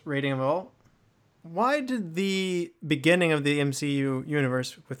lowest rating of all. Why did the beginning of the MCU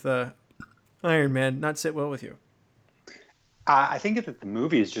universe with Iron Man not sit well with you? I think that the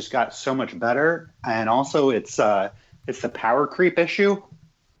movies just got so much better, and also it's the power creep issue.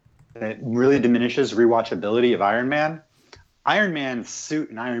 It really diminishes rewatchability of Iron Man. Iron Man's suit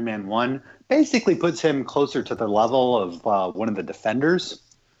in Iron Man 1 basically puts him closer to the level of one of the Defenders,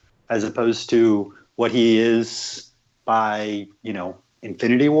 as opposed to what he is by,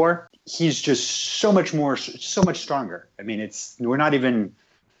 Infinity War. He's just so much stronger. I mean, we're not even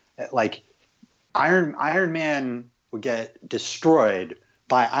like Iron Man would get destroyed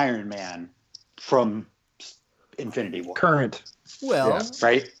by Iron Man from Infinity War. Current. Well, yeah,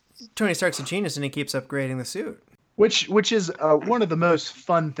 right? Tony Stark's a genius, and he keeps upgrading the suit. Which is one of the most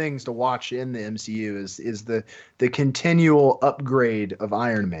fun things to watch in the MCU is the continual upgrade of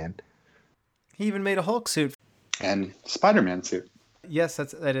Iron Man. He even made a Hulk suit. And Spider-Man suit. Yes,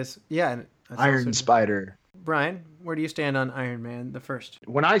 that is. Yeah. That's Iron Spider. Brian, where do you stand on Iron Man, the first?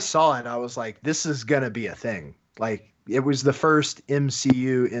 When I saw it, I was like, this is going to be a thing. Like, it was the first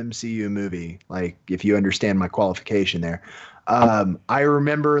MCU movie. Like, if you understand my qualification there. I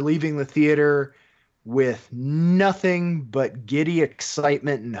remember leaving the theater with nothing but giddy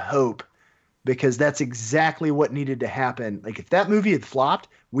excitement and hope, because that's exactly what needed to happen. Like, if that movie had flopped,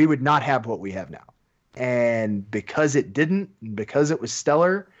 we would not have what we have now. And because it didn't, because it was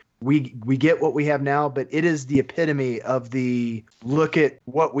stellar, we get what we have now. But it is the epitome of the look at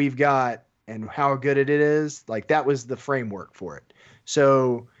what we've got and how good it is. Like, that was the framework for it.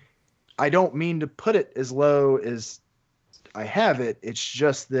 So I don't mean to put it as low as I have it. It's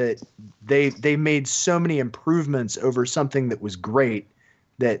just that they made so many improvements over something that was great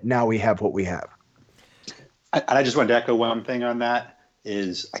that now we have what we have. I just wanted to echo one thing on that.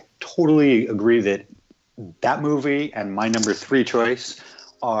 Is I totally agree that movie and my number 3 choice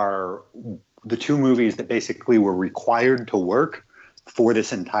are the two movies that basically were required to work for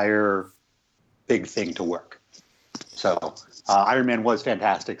this entire big thing to work. So Iron Man was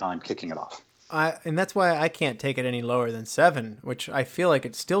fantastic on kicking it off. And that's why I can't take it any lower than 7, which I feel like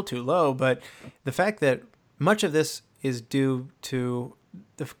it's still too low. But the fact that much of this is due to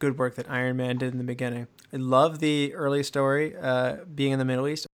the good work that Iron Man did in the beginning. I love the early story, being in the Middle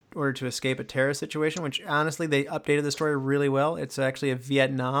East in order to escape a terrorist situation, which honestly, they updated the story really well. It's actually a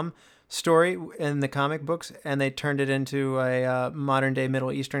Vietnam story in the comic books, and they turned it into a modern day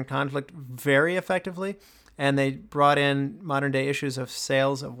Middle Eastern conflict very effectively. And they brought in modern day issues of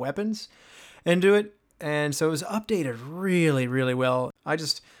sales of weapons into it. And so it was updated really, really well. I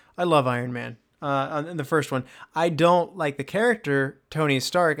love Iron Man. In the first one, I don't like the character Tony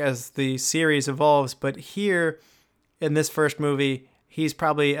Stark as the series evolves, but here in this first movie, he's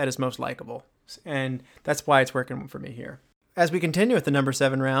probably at his most likable, and that's why it's working for me here. As we continue with the number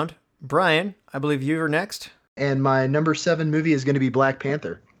 7 round, Brian, I believe you are next. And my number 7 movie is going to be Black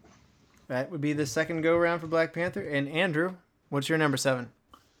Panther. That would be the second go round for Black Panther. And Andrew, what's your number 7?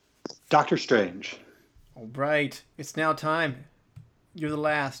 Doctor Strange. All right, it's now time. You're the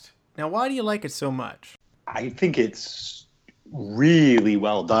last. Now, why do you like it so much? I think it's really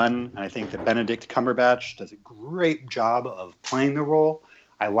well done. I think that Benedict Cumberbatch does a great job of playing the role.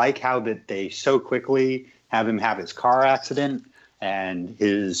 I like how that they so quickly have him have his car accident and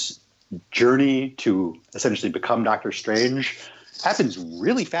his journey to essentially become Doctor Strange happens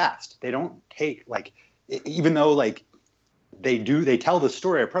really fast. They don't take, even though they tell the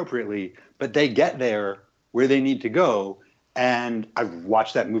story appropriately, but they get there where they need to go. And I've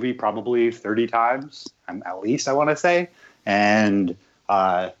watched that movie probably 30 times, at least, I want to say. And,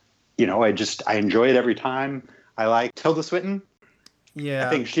 I enjoy it every time. I like Tilda Swinton. Yeah. I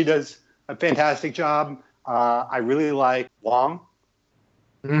think she does a fantastic job. I really like Wong.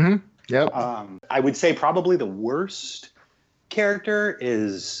 Mm-hmm. Yep. I would say probably the worst character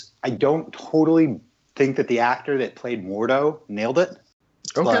is, I don't totally think that the actor that played Mordo nailed it.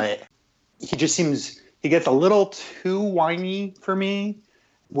 Okay. But he gets a little too whiny for me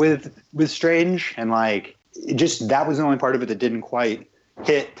with Strange, and that was the only part of it that didn't quite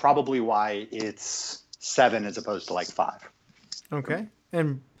hit. Probably why it's 7 as opposed to like 5. Okay.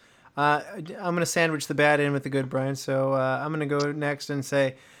 And I'm going to sandwich the bad in with the good, Brian. So I'm going to go next and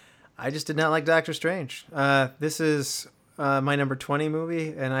say I just did not like Doctor Strange. This is my number 20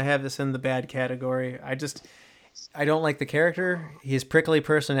 movie, and I have this in the bad category. I don't like the character. His prickly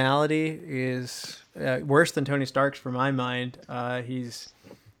personality is worse than Tony Stark's for my mind. He's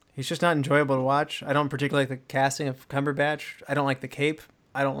just not enjoyable to watch. I don't particularly like the casting of Cumberbatch. I don't like the cape.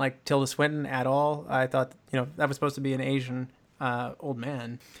 I don't like Tilda Swinton at all. I thought, that was supposed to be an Asian old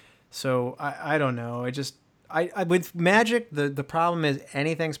man. So I don't know. I with magic, the problem is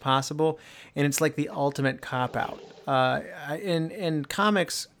anything's possible, and it's like the ultimate cop-out. In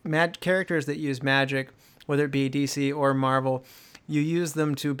comics, characters that use magic, whether it be DC or Marvel, you use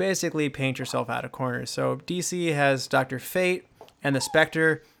them to basically paint yourself out of corners. So DC has Dr. Fate and the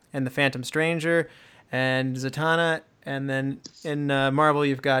Spectre and the Phantom Stranger and Zatanna, and then in Marvel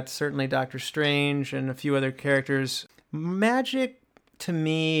you've got certainly Doctor Strange and a few other characters. Magic, to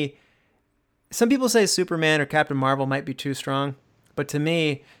me, some people say Superman or Captain Marvel might be too strong, but to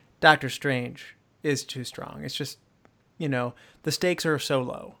me, Doctor Strange is too strong. It's just, the stakes are so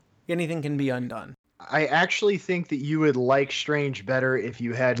low. Anything can be undone. I actually think that you would like Strange better if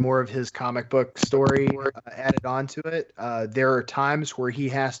you had more of his comic book story added onto it. There are times where he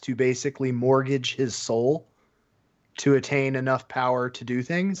has to basically mortgage his soul to attain enough power to do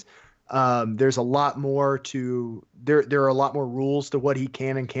things. There's a lot more there are a lot more rules to what he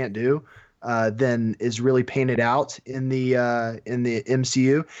can and can't do than is really painted out in the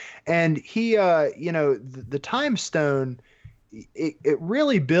MCU. And he, the Time Stone, it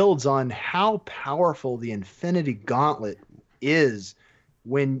really builds on how powerful the Infinity Gauntlet is.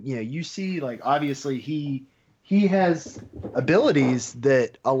 When you see, like, obviously he has abilities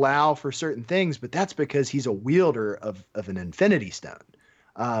that allow for certain things, but that's because he's a wielder of an Infinity Stone.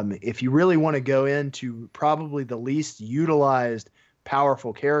 If you really want to go into probably the least utilized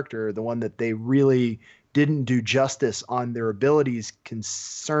powerful character, the one that they really didn't do justice on their abilities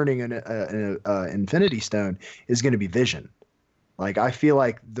concerning an Infinity Stone, is going to be Vision. Like, I feel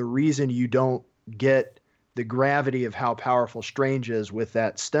like the reason you don't get the gravity of how powerful Strange is with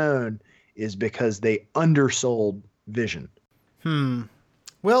that stone is because they undersold Vision.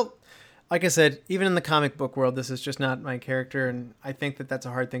 Well, like I said, even in the comic book world, this is just not my character, and I think that that's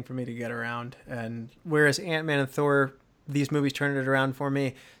a hard thing for me to get around. And whereas Ant-Man and Thor, these movies turned it around for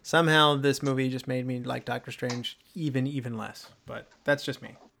me, somehow this movie just made me like Doctor Strange even less. But that's just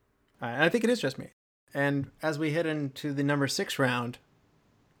me. And I think it is just me. And as we head into the number 6 round,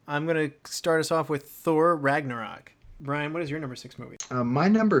 I'm going to start us off with Thor Ragnarok. Brian, what is your number 6 movie? My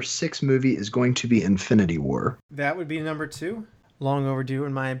number 6 movie is going to be Infinity War. That would be number 2. Long overdue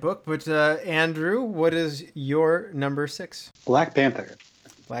in my book. But Andrew, what is your number 6? Black Panther.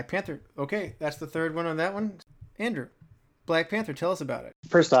 Black Panther. Okay, that's the third one on that one. Andrew, Black Panther, tell us about it.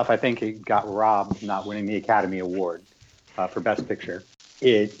 First off, I think it got robbed not winning the Academy Award for Best Picture.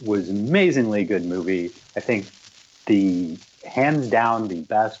 It was an amazingly good movie. I think hands down the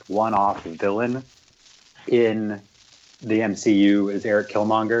best one-off villain in the MCU is Eric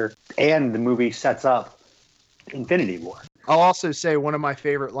Killmonger, and the movie sets up Infinity War. I'll also say one of my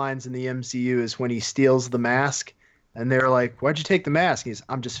favorite lines in the MCU is when he steals the mask, and they're like, "Why'd you take the mask?" He's,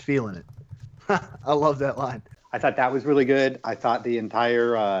 "I'm just feeling it." I love that line. I thought that was really good. I thought the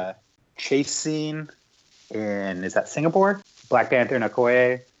entire chase scene is that Singapore? Black Panther and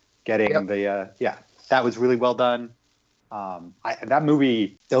Okoye getting that was really well done. That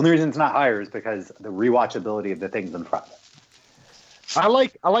movie, the only reason it's not higher is because the rewatchability of the things in front of it.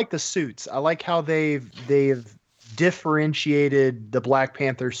 I like the suits. I like how they've differentiated the Black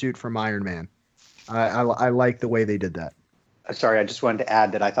Panther suit from Iron Man. I like the way they did that. Sorry, I just wanted to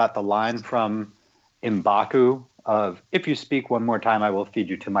add that I thought the line from M'Baku of "If you speak one more time, I will feed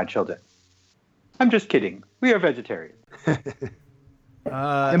you to my children." I'm just kidding. We are vegetarian.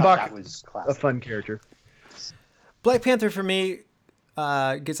 M'Baku was a fun character. Black Panther for me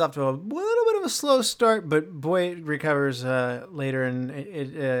gets off to a little bit of a slow start, but boy, it recovers later, and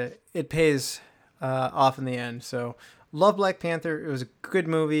it pays off in the end. So, love Black Panther. It was a good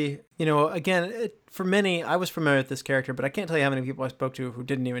movie. Again, for many, I was familiar with this character, but I can't tell you how many people I spoke to who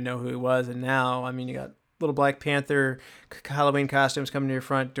didn't even know who he was. And now, I mean, you got little Black Panther Halloween costumes coming to your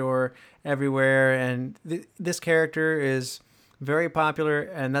front door everywhere, and this character is very popular,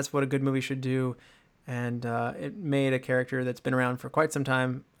 and that's what a good movie should do. And it made a character that's been around for quite some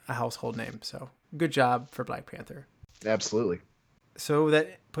time a household name. So good job for Black Panther. Absolutely. So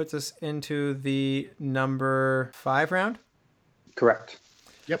that puts us into the number 5 round? Correct.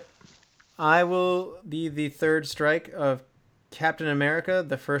 Yep. I will be the third strike of Captain America,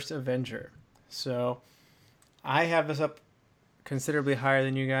 the First Avenger. So I have this up considerably higher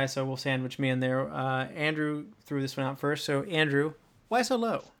than you guys, so we'll sandwich me in there. Andrew threw this one out first. So, Andrew, why so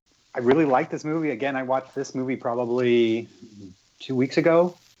low? I really like this movie. Again, I watched this movie probably 2 weeks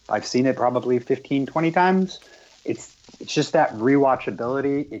ago. I've seen it probably 15, 20 times. It's just that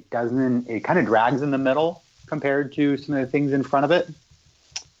rewatchability. It kind of drags in the middle compared to some of the things in front of it.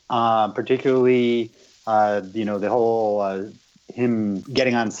 Particularly, the whole him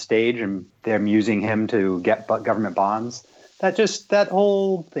getting on stage and them using him to get government bonds. That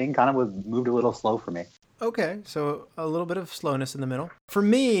whole thing kind of moved a little slow for me. Okay, so a little bit of slowness in the middle. For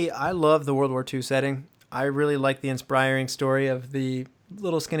me, I love the World War II setting. I really like the inspiring story of the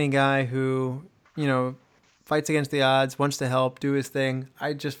little skinny guy who, fights against the odds, wants to help, do his thing.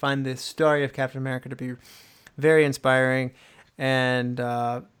 I just find the story of Captain America to be very inspiring. And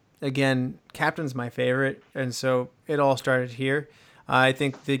again, Captain's my favorite, and so it all started here. I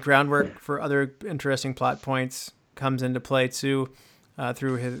think the groundwork for other interesting plot points comes into play too.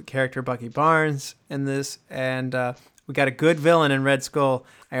 Through his character Bucky Barnes in this, and we got a good villain in Red Skull.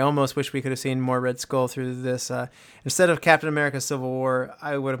 I almost wish we could have seen more Red Skull through this. Instead of Captain America Civil War,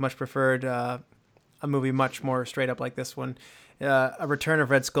 I would have much preferred a movie much more straight up like this one. A return of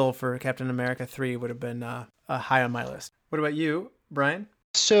Red Skull for Captain America 3 would have been high on my list. What about you, Brian?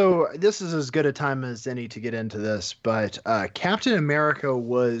 So this is as good a time as any to get into this, but Captain America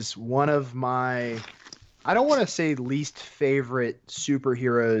was one of my... I don't want to say least favorite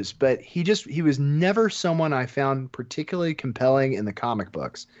superheroes, but he was never someone I found particularly compelling in the comic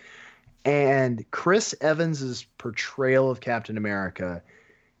books. And Chris Evans's portrayal of Captain America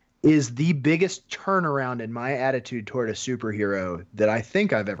is the biggest turnaround in my attitude toward a superhero that I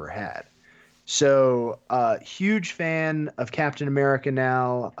think I've ever had. So, huge fan of Captain America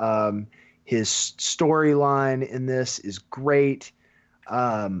now. His storyline in this is great.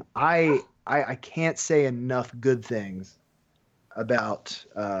 I can't say enough good things about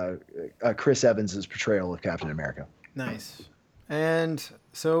Chris Evans's portrayal of Captain America. Nice. And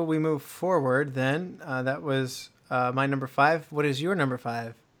so we move forward then. That was my number 5. What is your number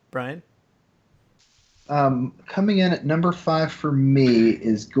 5, Brian? Coming in at number 5 for me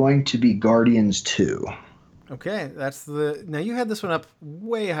is going to be Guardians 2. Okay, now you had this one up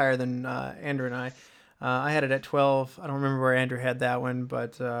way higher than Andrew and I. I had it at 12. I don't remember where Andrew had that one,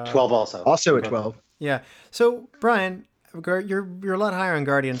 but 12 also. Also at 12. Yeah. So Brian, you're a lot higher on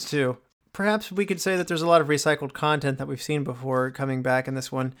Guardians too. Perhaps we could say that there's a lot of recycled content that we've seen before coming back in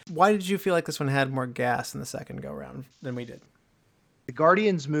this one. Why did you feel like this one had more gas in the second go round than we did? The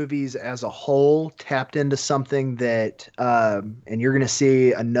Guardians movies as a whole tapped into something that, and you're going to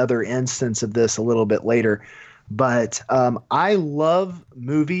see another instance of this a little bit later, but I love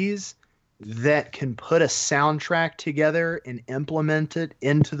movies that can put a soundtrack together and implement it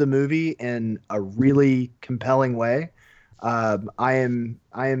into the movie in a really compelling way. I am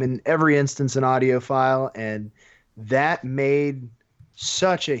in every instance an audiophile, and that made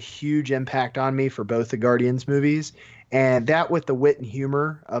such a huge impact on me for both the Guardians movies. And that with the wit and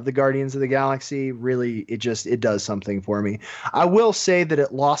humor of the Guardians of the Galaxy, really, it does something for me. I will say that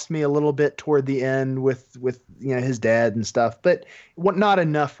it lost me a little bit toward the end with his dad and stuff, but not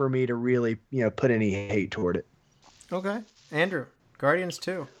enough for me to really put any hate toward it. Okay, Andrew, Guardians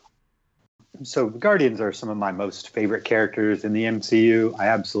 2. So Guardians are some of my most favorite characters in the MCU. I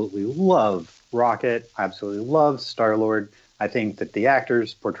absolutely love Rocket. I absolutely love Star-Lord. I think that the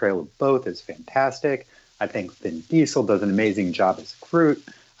actor's portrayal of both is fantastic. I think Vin Diesel does an amazing job as Groot.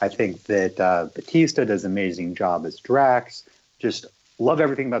 I think that Batista does an amazing job as Drax. Just love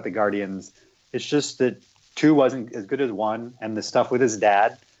everything about the Guardians. It's just that 2 wasn't as good as 1, and the stuff with his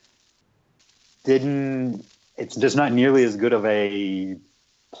dad it's just not nearly as good of a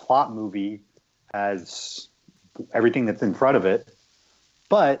plot movie as everything that's in front of it.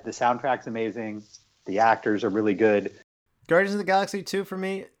 But the soundtrack's amazing. The actors are really good. Guardians of the Galaxy 2 for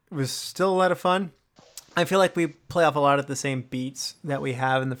me was still a lot of fun. I feel like we play off a lot of the same beats that we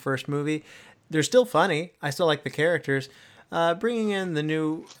have in the first movie. They're still funny. I still like the characters. Bringing in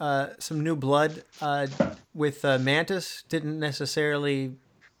some new blood with Mantis didn't necessarily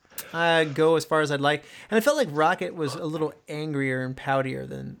go as far as I'd like. And I felt like Rocket was a little angrier and poutier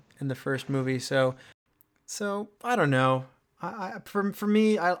than in the first movie. So I don't know. For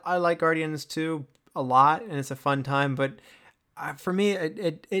me, I like Guardians 2 a lot, and it's a fun time, but for me,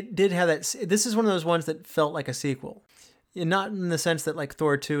 it did have that. This is one of those ones that felt like a sequel, not in the sense that like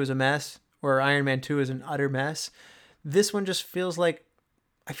Thor 2 is a mess or Iron Man 2 is an utter mess. This one just feels like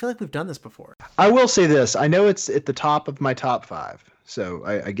I feel like we've done this before. I will say this: I know it's at the top of my top 5, So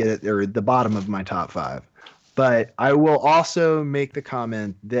I get it. They're at the bottom of my top 5. But I will also make the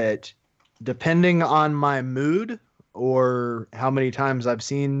comment that depending on my mood or how many times I've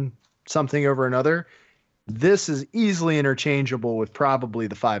seen something over another, this is easily interchangeable with probably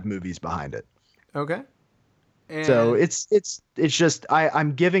the 5 movies behind it. Okay. And So it's just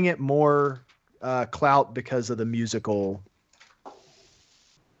I'm giving it more clout because of the musical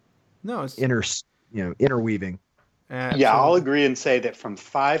no, it's interweaving. Yeah, I'll agree and say that from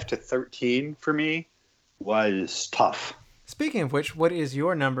 5 to 13 for me was tough. Speaking of which, what is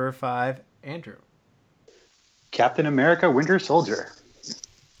your number 5, Andrew? Captain America: Winter Soldier.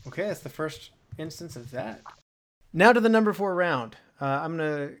 Okay, that's the first instance of that. Now to the number 4 round. I'm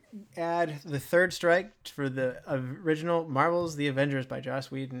going to add the third strike for the original Marvel's The Avengers by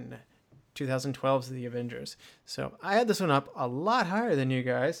Joss Whedon, 2012's The Avengers. So I had this one up a lot higher than you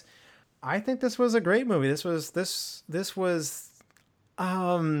guys. I think this was a great movie. This was the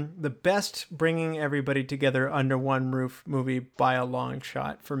best bringing everybody together under one roof movie by a long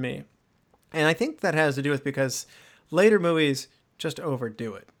shot for me. And I think that has to do with because later movies just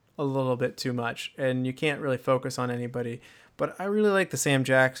overdo it a little bit too much, and you can't really focus on anybody. But I really like the Sam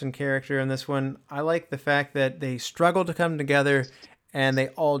Jackson character in this one. I like the fact that they struggle to come together, and they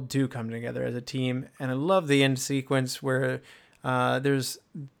all do come together as a team. And I love the end sequence where there's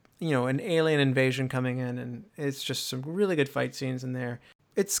an alien invasion coming in, and it's just some really good fight scenes in there.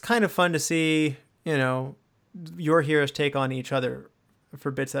 It's kind of fun to see, your heroes take on each other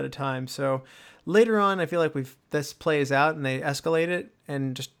for bits at a time. So later on, I feel like this plays out and they escalate it,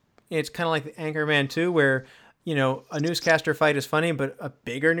 and just it's kind of like the Anchorman 2, where a newscaster fight is funny, but a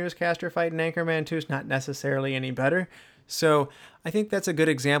bigger newscaster fight in Anchorman 2 is not necessarily any better. So I think that's a good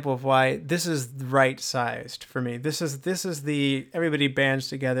example of why this is right sized for me. This is the everybody bands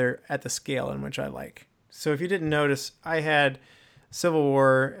together at the scale in which I like. So if you didn't notice, I had Civil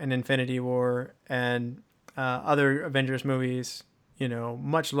War and Infinity War and other Avengers movies,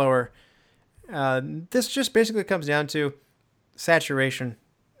 much lower. This just basically comes down to saturation.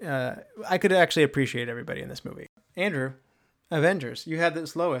 I could actually appreciate everybody in this movie. Andrew, Avengers, you had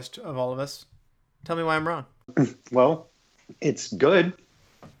this lowest of all of us. Tell me why I'm wrong. Well, it's good.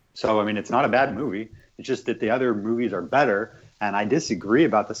 So, I mean, it's not a bad movie. It's just that the other movies are better. And I disagree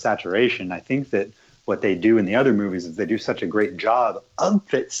about the saturation. I think that what they do in the other movies is they do such a great job of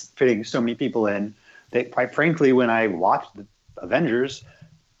fitting so many people in that, quite frankly, when I watched the Avengers,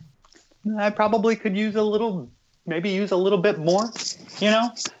 I probably could use a little bit more,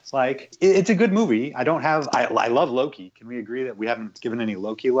 like it's a good movie. I love Loki. Can we agree that we haven't given any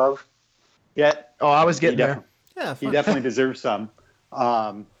Loki love yet? Oh, I was getting there. Yeah, he definitely deserves some.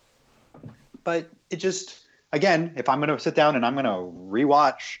 But it just, again, if I'm going to sit down and I'm going to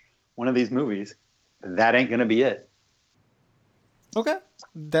rewatch one of these movies, that ain't going to be it. Okay,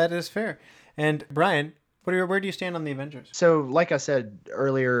 that is fair. And Brian, where do you stand on the Avengers? So, like I said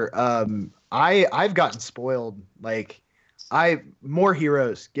earlier, I've gotten spoiled. Like, more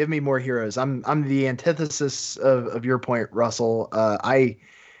heroes. Give me more heroes. I'm the antithesis of your point, Russell.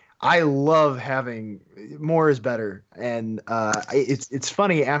 I love having more is better, and it's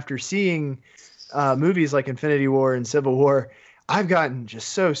funny after seeing movies like Infinity War and Civil War, I've gotten just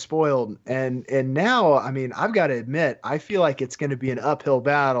so spoiled, and now, I mean, I've got to admit, I feel like it's going to be an uphill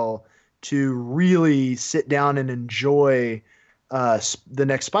battle to really sit down and enjoy the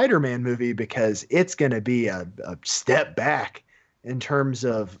next Spider-Man movie, because it's going to be a step back in terms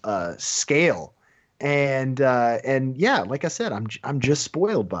of scale. And yeah, like I said, I'm just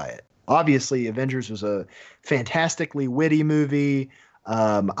spoiled by it. Obviously, Avengers was a fantastically witty movie.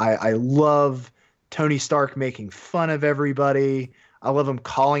 I love Tony Stark making fun of everybody. I love him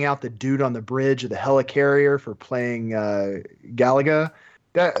calling out the dude on the bridge of the helicarrier for playing Galaga.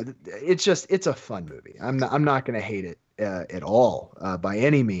 It's a fun movie. I'm not going to hate it at all by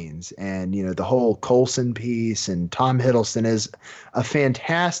any means. And the whole Coulson piece, and Tom Hiddleston is a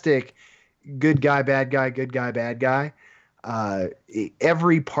fantastic good guy, bad guy, good guy, bad guy.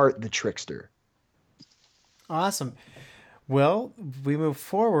 Every part the trickster. Awesome. Well, we move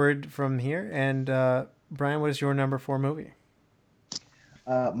forward from here, and Brian, what is your number 4 movie?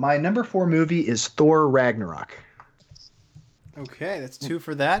 My number 4 movie is Thor Ragnarok. Okay, that's 2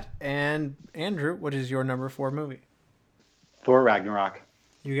 for that. And Andrew, what is your number 4 movie? Thor Ragnarok.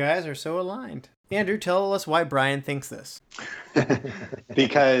 You guys are so aligned. Andrew, tell us why Brian thinks this.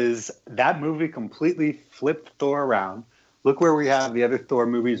 Because that movie completely flipped Thor around. Look where we have the other Thor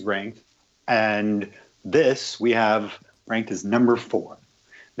movies ranked. And this we have ranked as number 4.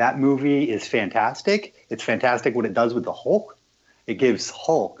 That movie is fantastic. It's fantastic what it does with the Hulk. It gives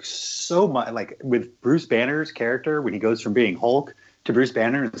Hulk so much, like with Bruce Banner's character, when he goes from being Hulk to Bruce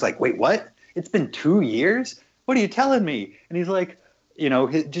Banner. And it's like, wait, what? It's been 2 years? What are you telling me? And he's like,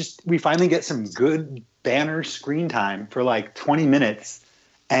 we finally get some good Banner screen time for like 20 minutes.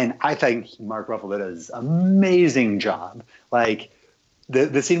 And I think Mark Ruffalo does an amazing job. Like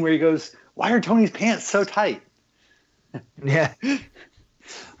the scene where he goes, why are Tony's pants so tight? Yeah.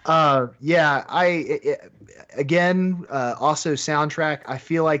 Also soundtrack. I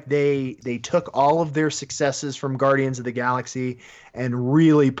feel like they took all of their successes from Guardians of the Galaxy and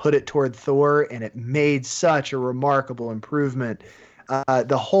really put it toward Thor, and it made such a remarkable improvement.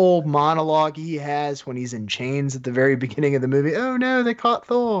 The whole monologue he has when he's in chains at the very beginning of the movie. Oh no, they caught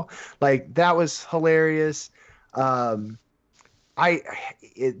Thor! Like that was hilarious. The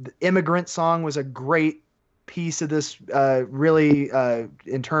Immigrant Song was a great piece of this.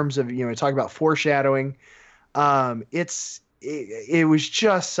 In terms of talk about foreshadowing. It was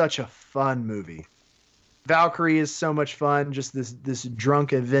just such a fun movie. Valkyrie is so much fun. Just this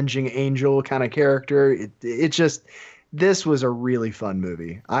drunk avenging angel kind of character. This was a really fun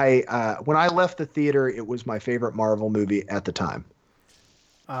movie. When I left the theater, it was my favorite Marvel movie at the time.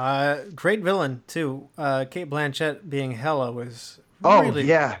 Great villain too. Cate Blanchett being Hela was really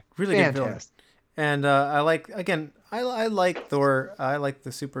good villain. And I like Thor. I like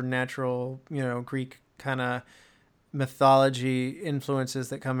the supernatural, Greek kind of mythology influences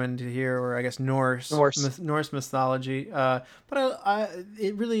that come into here, or I guess Norse mythology. But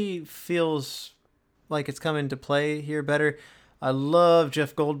it really feels like it's come into play here better. I love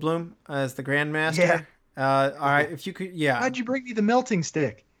Jeff Goldblum as the Grandmaster. Yeah. All right, if you could, yeah. Why'd you bring me the melting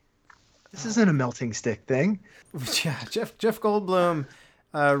stick? This isn't a melting stick thing. Yeah, Jeff Goldblum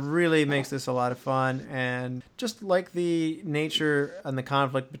really makes this a lot of fun, and just like the nature and the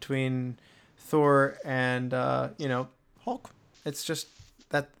conflict between Thor and Hulk. It's just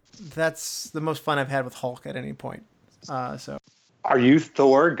that's the most fun I've had with Hulk at any point. So, are you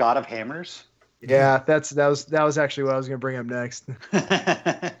Thor, God of Hammers? Yeah, that was actually what I was going to bring up next.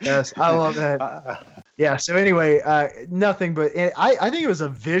 Yes, I love that. Yeah. So anyway, nothing but I think it was a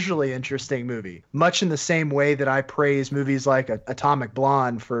visually interesting movie, much in the same way that I praise movies like Atomic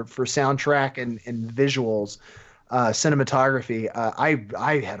Blonde for soundtrack and visuals. Cinematography.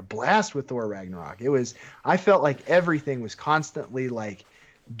 I had a blast with Thor Ragnarok. I felt like everything was constantly like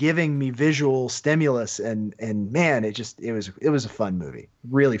giving me visual stimulus, and man, it was a fun movie,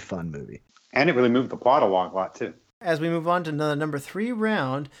 really fun movie, and it really moved the plot along a lot too. As we move on to the number 3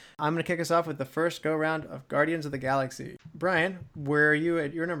 round, I'm going to kick us off with the first go round of Guardians of the Galaxy. Brian, where are you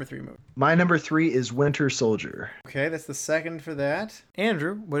at your number 3 movie? My number 3 is Winter Soldier. Okay, that's the second for that.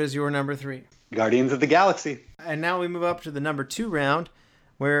 Andrew, what is your number 3? Guardians of the Galaxy. And now we move up to the number 2 round,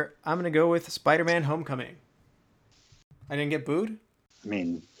 where I'm going to go with Spider-Man: Homecoming. I didn't get booed? I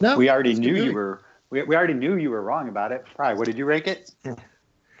mean, no, we already knew you were. We already knew you were wrong about it. Probably. What did you rank it?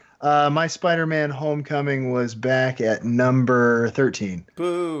 My Spider-Man: Homecoming was back at number 13.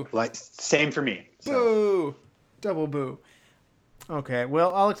 Boo. Like same for me. So. Boo. Double boo. Okay,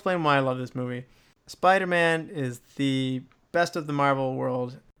 well, I'll explain why I love this movie. Spider-Man is the best of the Marvel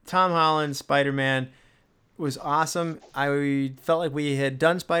world. Tom Holland's Spider-Man was awesome. I felt like we had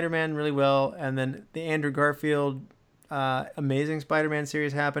done Spider-Man really well, and then the Andrew Garfield Amazing Spider-Man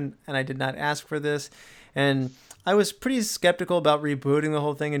series happened, and I did not ask for this. And I was pretty skeptical about rebooting the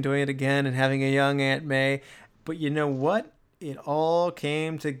whole thing and doing it again and having a young Aunt May. But you know what? It all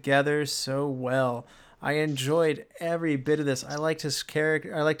came together so well. I enjoyed every bit of this. I liked his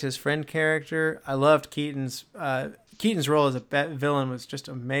character. I liked his friend character. I loved Keaton's role as a villain was just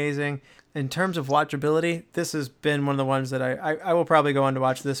amazing. In terms of watchability, this has been one of the ones that I will probably go on to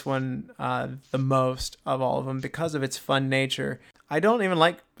watch this one the most of all of them because of its fun nature. I don't even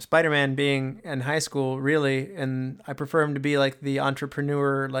like Spider-Man being in high school, really, and I prefer him to be like the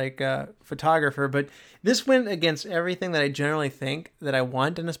entrepreneur, like photographer. But this went against everything that I generally think that I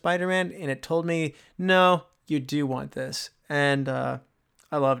want in a Spider-Man, and it told me, no, you do want this. And I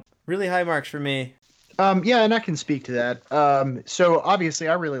loved it. Really high marks for me. Yeah, and I can speak to that. So obviously,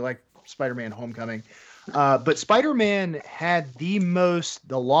 I really like Spider-Man: Homecoming, but Spider-Man had the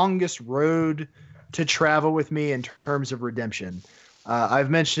longest road to travel with me in terms of redemption. I've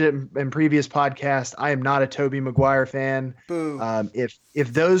mentioned it in previous podcasts. I am not a Tobey Maguire fan. Boo.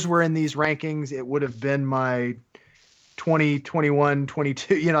 If those were in these rankings, it would have been my 20, 21,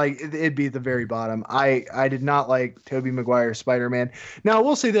 22. It'd be at the very bottom. I did not like Tobey Maguire's Spider-Man. Now, I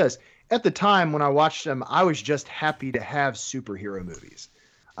will say this. At the time when I watched them, I was just happy to have superhero movies.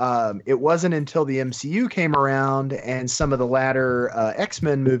 It wasn't until the MCU came around and some of the latter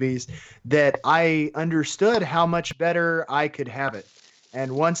X-Men movies that I understood how much better I could have it.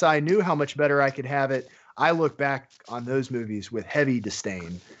 And once I knew how much better I could have it, I look back on those movies with heavy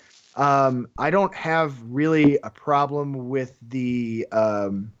disdain. I don't have really a problem with the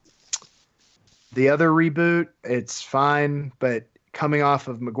other reboot. It's fine, but coming off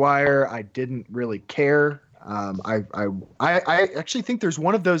of Maguire, I didn't really care. I actually think there's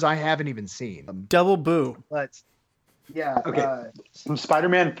one of those I haven't even seen. Double boo. But yeah. Okay.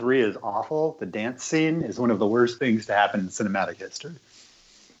 Spider-Man 3 is awful. The dance scene is one of the worst things to happen in cinematic history.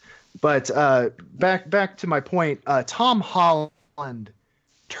 But back to my point, Tom Holland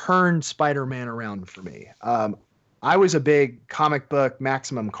turned Spider-Man around for me. I was a big comic book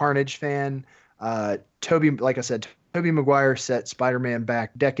Maximum Carnage fan. Like I said, Tobey Maguire set Spider-Man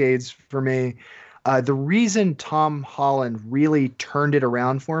back decades for me. The reason Tom Holland really turned it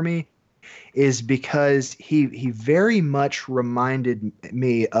around for me is because he very much reminded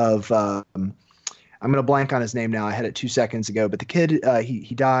me of I'm going to blank on his name now. I had it 2 seconds ago, but the kid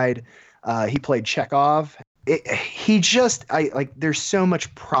he died. He played Chekhov. There's so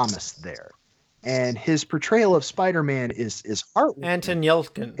much promise there, and his portrayal of Spider-Man is heartwarming. Anton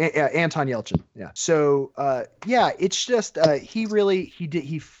Yelchin. Anton Yelchin. Yeah. So it's just he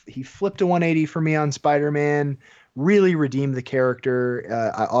flipped a 180 for me on Spider-Man. Really redeemed the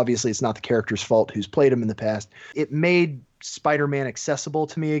character. Obviously, it's not the character's fault who's played him in the past. It made Spider-Man accessible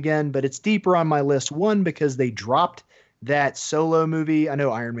to me again, but it's deeper on my list. One, because they dropped that solo movie. I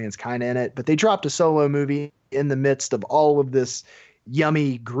know Iron Man's kind of in it, but they dropped a solo movie in the midst of all of this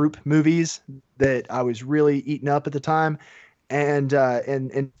yummy group movies that I was really eating up at the time. And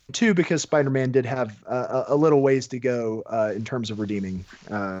two, because Spider-Man did have a little ways to go in terms of redeeming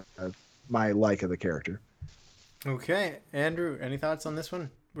my like of the character. Okay. Andrew, any thoughts on this one?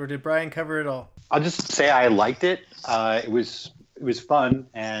 Or did Brian cover it all? I'll just say I liked it. It was fun,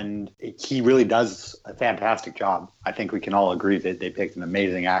 and he really does a fantastic job. I think we can all agree that they picked an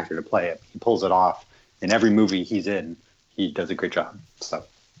amazing actor to play it. He pulls it off in every movie he's in. He does a great job. So,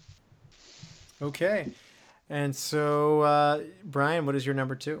 okay, and so Brian, what is your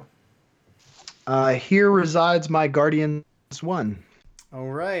number 2? Here Resides My Guardians 1. All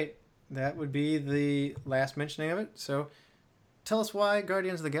right, that would be the last mentioning of it. So, tell us why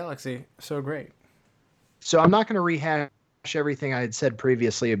Guardians of the Galaxy is so great. So I'm not going to rehash everything I had said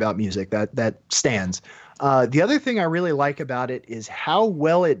previously about music. That stands. The other thing I really like about it is how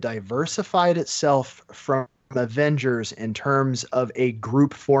well it diversified itself from Avengers in terms of a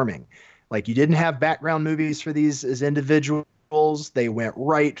group forming. Like, you didn't have background movies for these as individuals. They went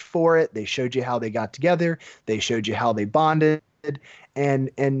right for it. They showed you how they got together. They showed you how they bonded.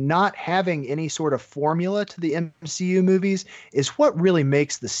 And not having any sort of formula to the MCU movies is what really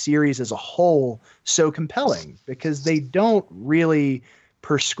makes the series as a whole so compelling, because they don't really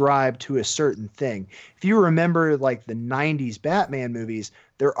prescribe to a certain thing. If you remember, like, the 90s Batman movies,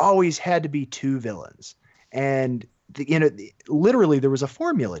 there always had to be 2 villains. And literally there was a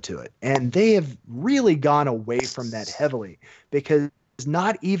formula to it. And they have really gone away from that heavily, because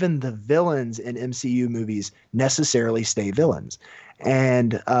not even the villains in MCU movies necessarily stay villains.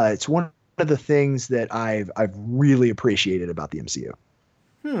 And it's one of the things that I've really appreciated about the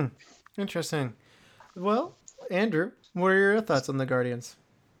MCU. Interesting. Well, Andrew, what are your thoughts on the Guardians?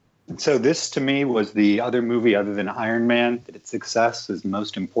 So this, to me, was the other movie other than Iron Man that its success is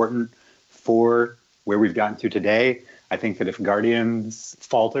most important for where we've gotten to today. I think that if Guardians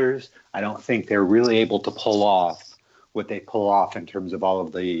falters, I don't think they're really able to pull off what they pull off in terms of all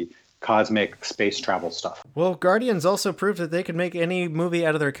of the cosmic space travel stuff. Well, Guardians also proved that they can make any movie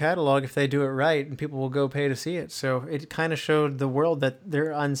out of their catalog if they do it right, and people will go pay to see it. So it kind of showed the world that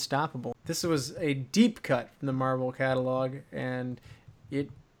they're unstoppable. This was a deep cut from the Marvel catalog, and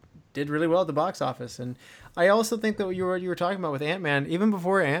it did really well at the box office. And I also think that what you were talking about with Ant-Man, even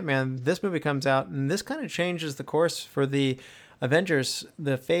before Ant-Man, this movie comes out, and this kind of changes the course for the Avengers.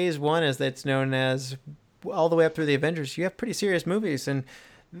 The Phase 1, as it's known as, all the way up through the Avengers, you have pretty serious movies. And,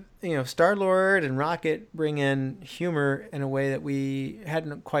 you know, Star-Lord and Rocket bring in humor in a way that we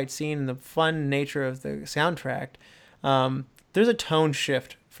hadn't quite seen in the fun nature of the soundtrack. There's a tone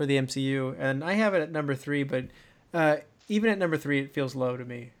shift for the MCU, and I have it at number 3, but even at number 3, it feels low to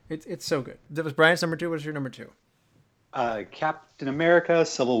me. It's so good. That was Brian's number 2. What is your number 2? Captain America: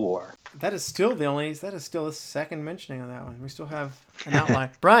 Civil War. That is still the second mentioning on that one. We still have an outline.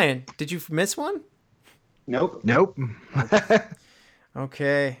 Brian, did you miss one? Nope.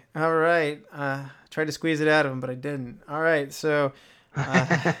 Okay. All right. Tried to squeeze it out of him, but I didn't. All right. So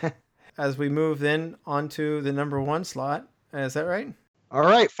as we move then onto the number 1 slot, is that right? All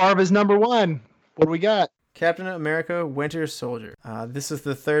right. Farva's number 1. What do we got? Captain America: Winter Soldier. This is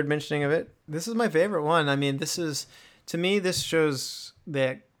the third mentioning of it. This is my favorite one. I mean, to me, this shows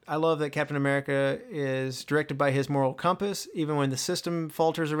that I love that Captain America is directed by his moral compass. Even when the system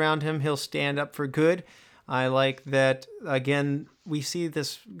falters around him, he'll stand up for good. I like that, again, we see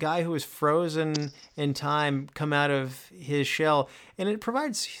this guy who is frozen in time come out of his shell, and it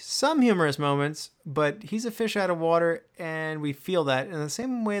provides some humorous moments, but he's a fish out of water, and we feel that in the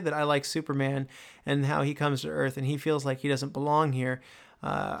same way that I like Superman and how he comes to Earth and he feels like he doesn't belong here.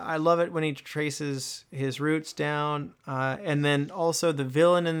 I love it when he traces his roots down, and then also the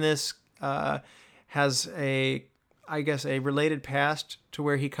villain in this has a related past to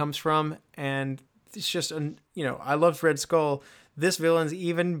where he comes from, and it's just, I loved Red Skull. This villain's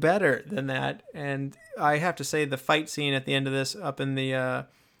even better than that, and I have to say the fight scene at the end of this, up in the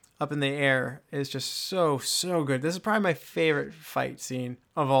air, is just so good. This is probably my favorite fight scene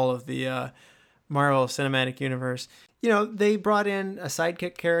of all of the Marvel Cinematic Universe. They brought in a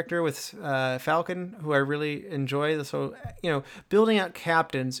sidekick character with Falcon, who I really enjoy. So, building out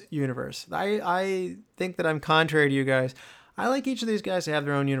Captain's universe. I think that I'm contrary to you guys. I like each of these guys to have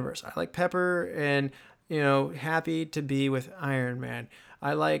their own universe. I like Pepper and, Happy to be with Iron Man.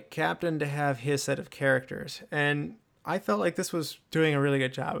 I like Captain to have his set of characters. And I felt like this was doing a really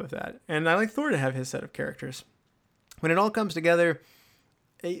good job of that. And I like Thor to have his set of characters. When it all comes together,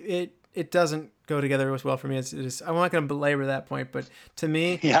 it doesn't go together as well for me. I'm not going to belabor that point, but to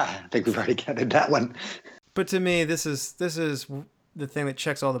me... Yeah, I think we've already covered that one. But to me, this is the thing that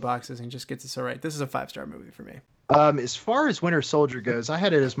checks all the boxes and just gets it so right. This is a 5-star movie for me. As far as Winter Soldier goes, I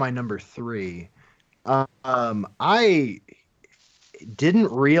had it as my number 3. I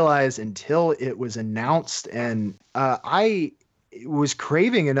didn't realize until it was announced, and I was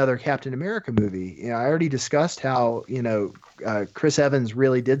craving another Captain America movie. I already discussed how, Chris Evans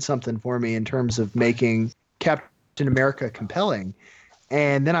really did something for me in terms of making Captain America compelling.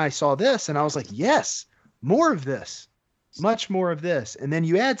 And then I saw this and I was like, yes, more of this, much more of this. And then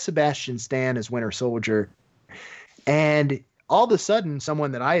you add Sebastian Stan as Winter Soldier, and all of a sudden,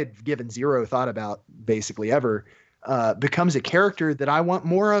 someone that I had given zero thought about basically ever becomes a character that I want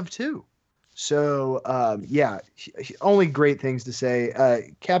more of too. So, only great things to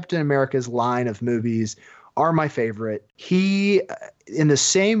say. Captain America's line of movies are my favorite. He, in the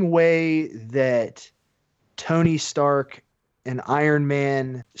same way that Tony Stark and Iron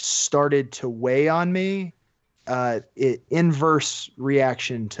Man started to weigh on me, inverse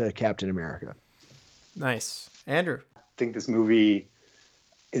reaction to Captain America. Nice. Andrew? I think this movie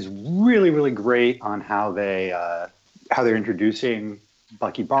is really, really great on how they're introducing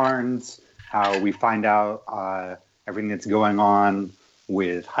Bucky Barnes, how we find out everything that's going on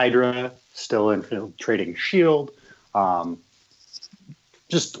with Hydra still infiltrating S.H.I.E.L.D.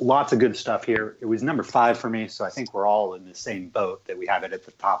 Just lots of good stuff here. It was number 5 for me, so I think we're all in the same boat that we have it at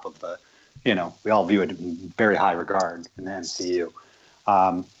the top of the, we all view it in very high regard in the MCU.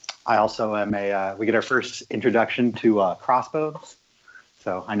 I also am we get our first introduction to Crossbones,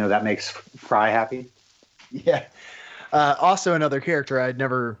 so I know that makes Fry happy. Yeah. Also another character I'd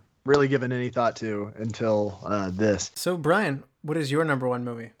never really given any thought to until this. So, Brian, what is your number 1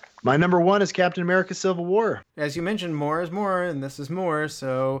 movie? My number 1 is Captain America: Civil War. As you mentioned, more is more, and this is more.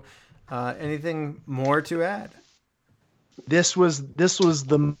 So, anything more to add? This was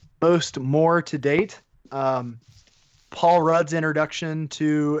the most more to date. Paul Rudd's introduction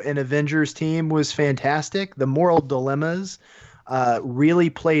to an Avengers team was fantastic. The moral dilemmas really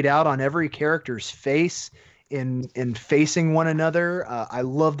played out on every character's face in facing one another. I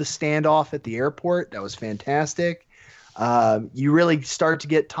love the standoff at the airport. That was fantastic. You really start to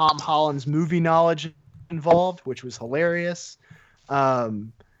get Tom Holland's movie knowledge involved, which was hilarious.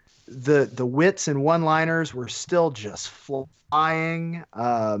 The wits and one-liners were still just flying.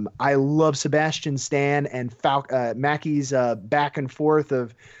 I love Sebastian Stan and Mackie's back and forth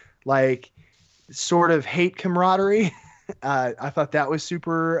of sort of hate camaraderie. I thought that was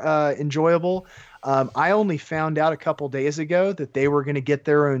super enjoyable. I only found out a couple days ago that they were going to get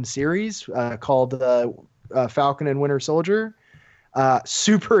their own series called Falcon and Winter Soldier.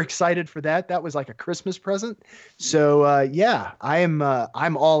 Super excited for that. That was like a Christmas present. So I'm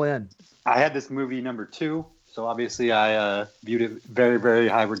all in. I had this movie number 2, so obviously I viewed it very, very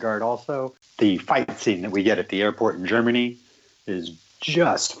high regard. Also, the fight scene that we get at the airport in Germany is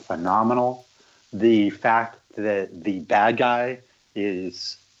just phenomenal. The fact that the bad guy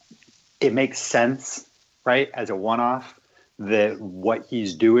it makes sense, right, as a one-off, that what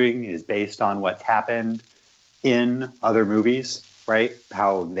he's doing is based on what's happened in other movies, right?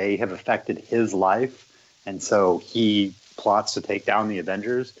 How they have affected his life. And so he plots to take down the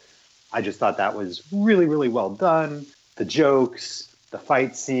Avengers. I just thought that was really, really well done. The jokes, the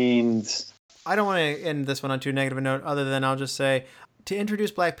fight scenes. I don't want to end this one on too negative a note, other than I'll just say to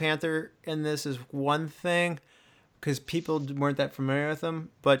introduce Black Panther in this is one thing, because people weren't that familiar with him,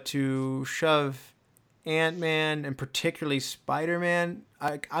 but to shove Ant-Man and particularly Spider-Man,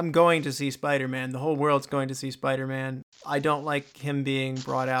 I'm going to see Spider-Man. The whole world's going to see Spider-Man. I don't like him being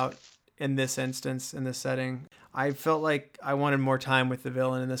brought out in this instance, in this setting. I felt like I wanted more time with the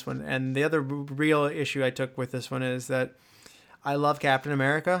villain in this one. And the other real issue I took with this one is that I love Captain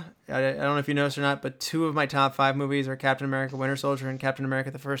America. I don't know if you noticed or not, but 2 of my top 5 movies are Captain America Winter Soldier and Captain America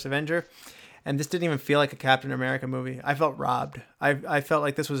the First Avenger. And this didn't even feel like a Captain America movie. I felt robbed. I felt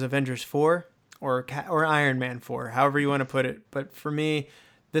like this was Avengers 4 or Iron Man 4, however you want to put it. But for me,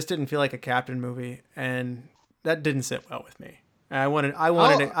 this didn't feel like a Captain movie, and that didn't sit well with me. I wanted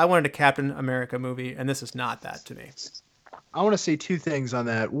a Captain America movie, and this is not that to me. I want to say 2 things on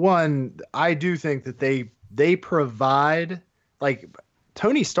that. One, I do think that they provide, like,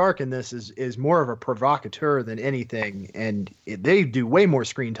 Tony Stark in this is more of a provocateur than anything, and they do way more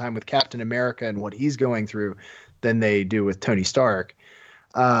screen time with Captain America and what he's going through than they do with Tony Stark.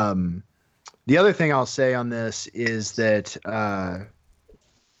 The other thing I'll say on this is that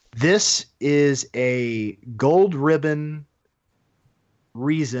this is a gold ribbon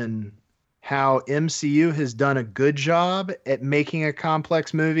reason how MCU has done a good job at making a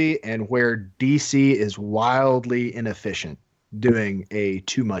complex movie and where DC is wildly inefficient doing a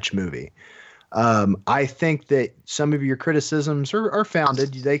too much movie. I think that some of your criticisms are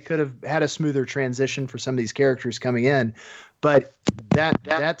founded. They could have had a smoother transition for some of these characters coming in, but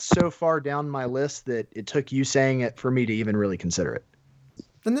that's so far down my list that it took you saying it for me to even really consider it.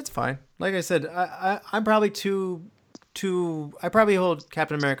 And that's fine. Like I said, I'm probably I probably hold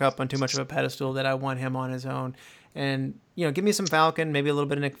Captain America up on too much of a pedestal that I want him on his own. And, give me some Falcon, maybe a little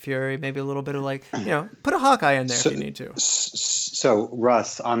bit of Nick Fury, maybe a little bit of put a Hawkeye in there if you need to. So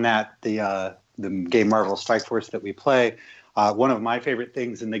Russ, on that, the game Marvel Strike Force that we play, one of my favorite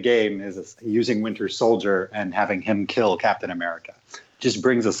things in the game is using Winter Soldier and having him kill Captain America. Just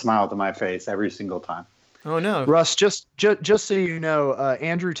brings a smile to my face every single time. Oh no, Russ! Just so you know,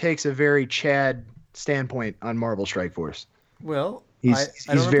 Andrew takes a very Chad standpoint on Marvel Strike Force. Well, he's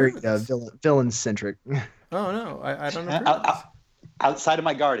very villain centric. Oh no, I don't know. Outside of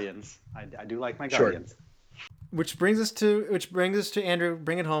my Guardians, I do like my Guardians. Sure. Which brings us to Andrew.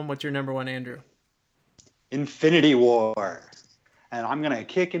 Bring it home. What's your number one, Andrew? Infinity War, and I'm gonna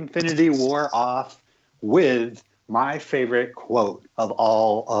kick Infinity War off with my favorite quote of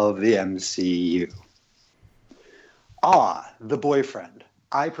all of the MCU. The boyfriend.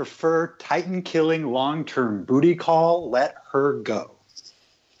 I prefer Titan-killing long-term booty call. Let her go.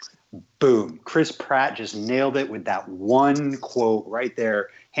 Boom. Chris Pratt just nailed it with that one quote right there.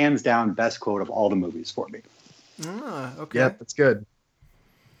 Hands down, best quote of all the movies for me. Okay. Yep, that's good.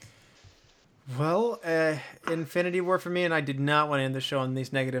 Well, Infinity War for me, and I did not want to end the show on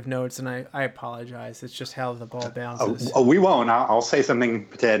these negative notes, and I apologize. It's just how the ball bounces. We won't. I'll say something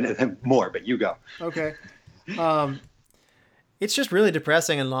more, but you go. Okay. It's just really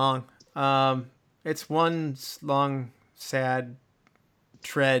depressing and long. It's one long, sad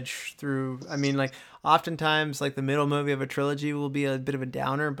trudge through. I mean, like, oftentimes, like, the middle movie of a trilogy will be a bit of a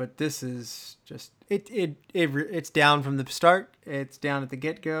downer, but this is just it's down from the start. It's down at the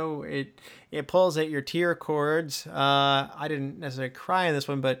get-go. It pulls at your tear cords. I didn't necessarily cry in this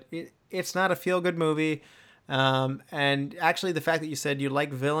one, but it's not a feel-good movie. And actually, the fact that you said you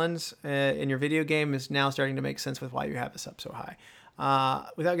like villains in your video game is now starting to make sense with why you have this up so high.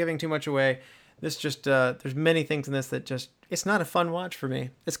 Without giving too much away, this just there's many things in this that just it's not a fun watch for me.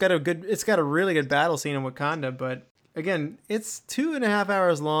 It's got a really good battle scene in Wakanda, but again, it's 2.5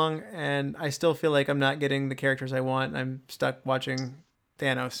 hours long, and I still feel like I'm not getting the characters I want. I'm stuck watching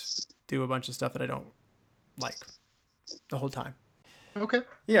Thanos do a bunch of stuff that I don't like the whole time. Okay.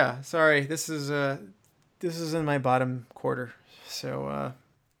 Yeah, sorry. This is in my bottom quarter. So,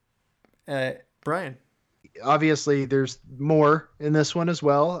 Brian. Obviously, there's more in this one as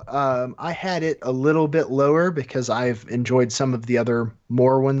well. I had it a little bit lower because I've enjoyed some of the other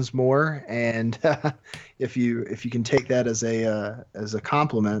more ones more, and if you can take that as a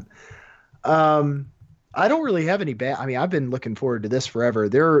compliment, I don't really have any bad. I mean, I've been looking forward to this forever.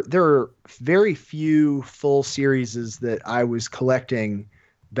 There are very few full series that I was collecting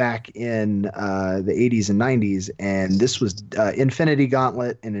back in the 80s and 90s, and this was Infinity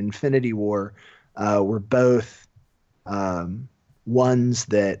Gauntlet and Infinity War were both ones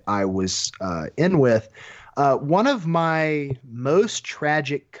that I was in with. One of my most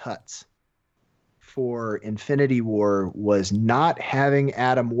tragic cuts for Infinity War was not having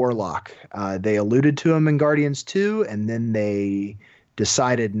Adam Warlock. They alluded to him in Guardians 2, and then they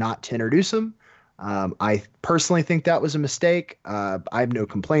decided not to introduce him. I personally think that was a mistake. I have no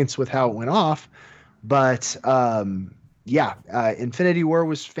complaints with how it went off, but Infinity War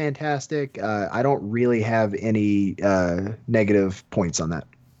was fantastic. I don't really have any negative points on that.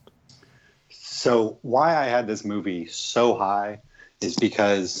 So why I had this movie so high is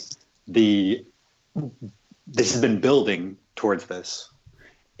because this has been building towards this.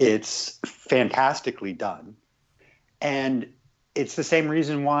 It's fantastically done. And it's the same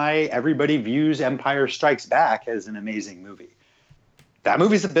reason why everybody views Empire Strikes Back as an amazing movie. That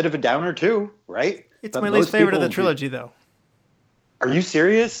movie's a bit of a downer too, right? It's my least favorite of the trilogy, though. Are you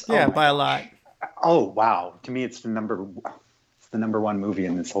serious? Yeah, by a lot. Oh, wow. To me, it's the number one movie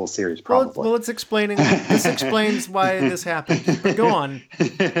in this whole series, probably. Well, it's explaining. This explains why this happened. But go on.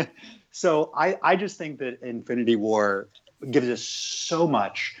 So I just think that Infinity War gives us so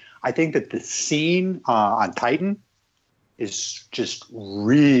much. I think that the scene on Titan is just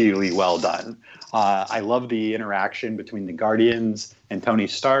really well done. I love the interaction between the Guardians and Tony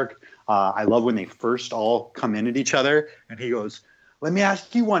Stark. I love when they first all come in at each other and he goes, "Let me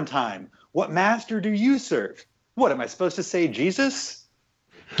ask you one time, what master do you serve?" What, am I supposed to say, Jesus?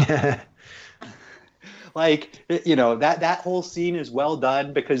 Like, that whole scene is well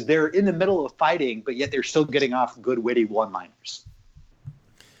done because they're in the middle of fighting, but yet they're still getting off good, witty one-liners.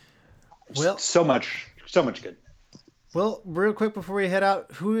 Well, so much good. Well, real quick before we head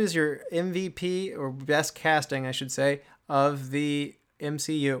out, who is your MVP or best casting, I should say, of the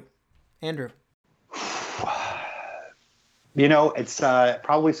MCU? Andrew. It's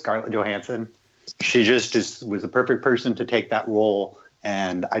probably Scarlett Johansson. She just was the perfect person to take that role,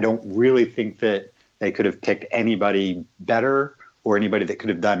 and I don't really think that they could have picked anybody better or anybody that could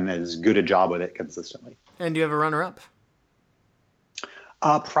have done as good a job with it consistently. And do you have a runner-up?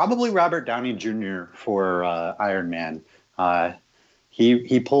 Probably Robert Downey Jr. for Iron Man.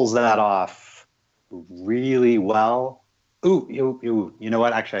 He pulls that off really well. Ooh, you know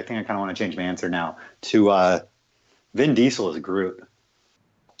what? Actually, I think I kind of want to change my answer now to Vin Diesel as Groot.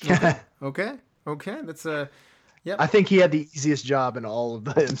 Okay. That's yep. I think he had the easiest job in all of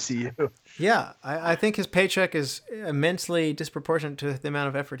the MCU. Yeah, I think his paycheck is immensely disproportionate to the amount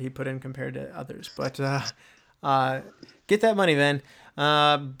of effort he put in compared to others. But get that money, Vin.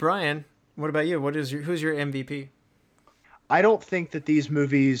 Brian, what about you? Who's your MVP? I don't think that these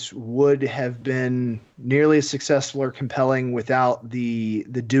movies would have been nearly as successful or compelling without the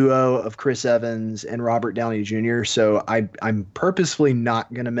duo of Chris Evans and Robert Downey Jr. So I'm purposefully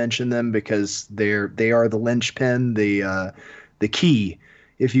not going to mention them because they are the linchpin, the key,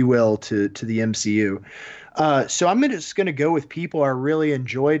 if you will, to the MCU. So I'm just going to go with people I really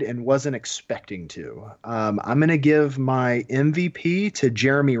enjoyed and wasn't expecting to. I'm going to give my MVP to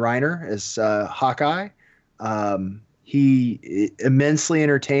Jeremy Renner as Hawkeye. He immensely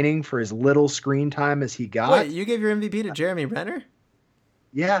entertaining for as little screen time as he got. Wait, you gave your MVP to Jeremy Renner?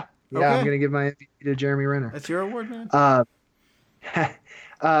 Yeah, okay. I'm going to give my MVP to Jeremy Renner. That's your award, man?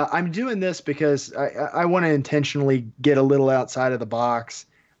 I'm doing this because I want to intentionally get a little outside of the box,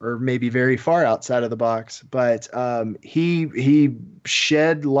 or maybe very far outside of the box. But he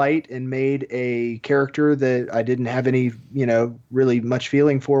shed light and made a character that I didn't have any, really much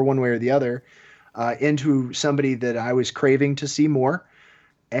feeling for one way or the other. Into somebody that I was craving to see more.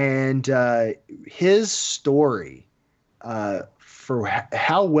 And his story, for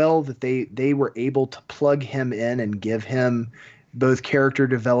how well that they were able to plug him in and give him both character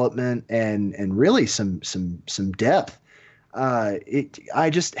development and really some depth. I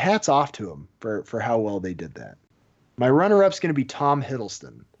just hats off to him for how well they did that. My runner-up's going to be Tom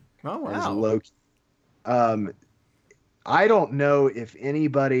Hiddleston. Oh, wow. As Loki. I don't know if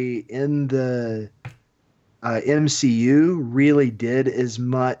anybody in the MCU really did as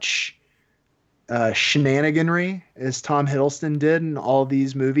much shenaniganry as Tom Hiddleston did in all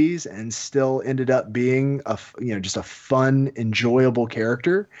these movies, and still ended up being just a fun, enjoyable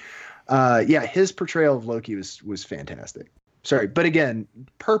character. His portrayal of Loki was fantastic. Sorry, but again,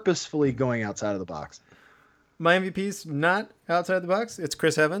 purposefully going outside of the box. My MVP's not outside the box. It's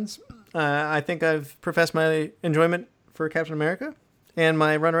Chris Evans. I think I've professed my enjoyment for Captain America, and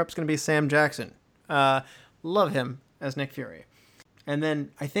my runner-up is going to be Sam Jackson. Love him as Nick Fury. And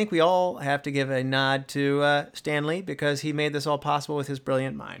then I think we all have to give a nod to Stan Lee because he made this all possible with his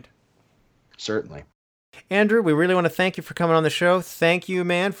brilliant mind. Certainly. Andrew, we really want to thank you for coming on the show. Thank you,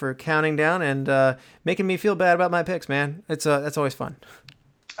 man, for counting down and making me feel bad about my picks, man. That's always fun.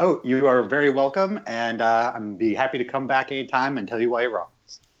 Oh, you are very welcome, and I'm be happy to come back anytime and tell you why you're wrong.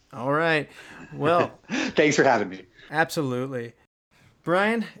 All right. Well, thanks for having me. Absolutely.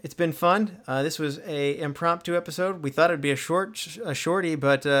 Brian, it's been fun. This was a impromptu episode. We thought it'd be a shorty,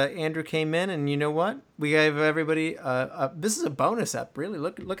 but Andrew came in, and you know what? We gave everybody. This is a bonus ep. Really,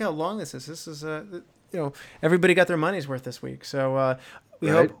 look how long this is. This is everybody got their money's worth this week. So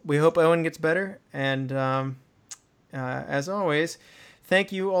we hope Owen gets better. And as always,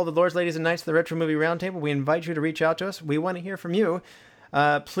 thank you all the lords, ladies, and knights of the Retro Movie Roundtable. We invite you to reach out to us. We want to hear from you.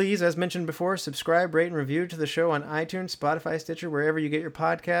 Please, as mentioned before, subscribe, rate, and review to the show on iTunes, Spotify, Stitcher, wherever you get your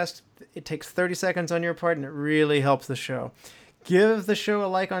podcast. It takes 30 seconds on your part, and it really helps the show. Give the show a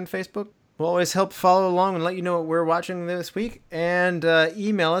like on Facebook. We'll always help follow along and let you know what we're watching this week. And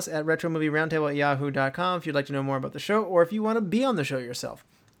email us at retromovieroundtable@yahoo.com if you'd like to know more about the show, or if you want to be on the show yourself.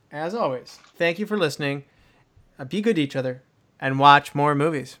 As always, thank you for listening. Be good to each other, and watch more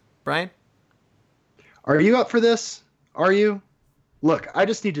movies. Brian? Are you up for this? Are you? Look, I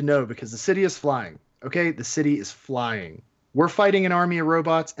just need to know because the city is flying. Okay? The city is flying. We're fighting an army of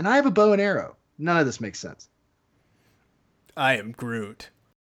robots, and I have a bow and arrow. None of this makes sense. I am Groot.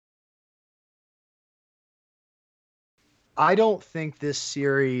 I don't think this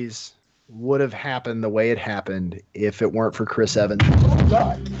series would have happened the way it happened if it weren't for Chris Evans. Oh,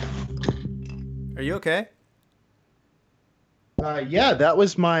 God. Are you okay? Yeah, that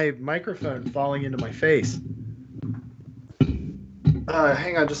was my microphone falling into my face.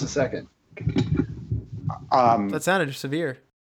 Hang on just a second. That sounded severe.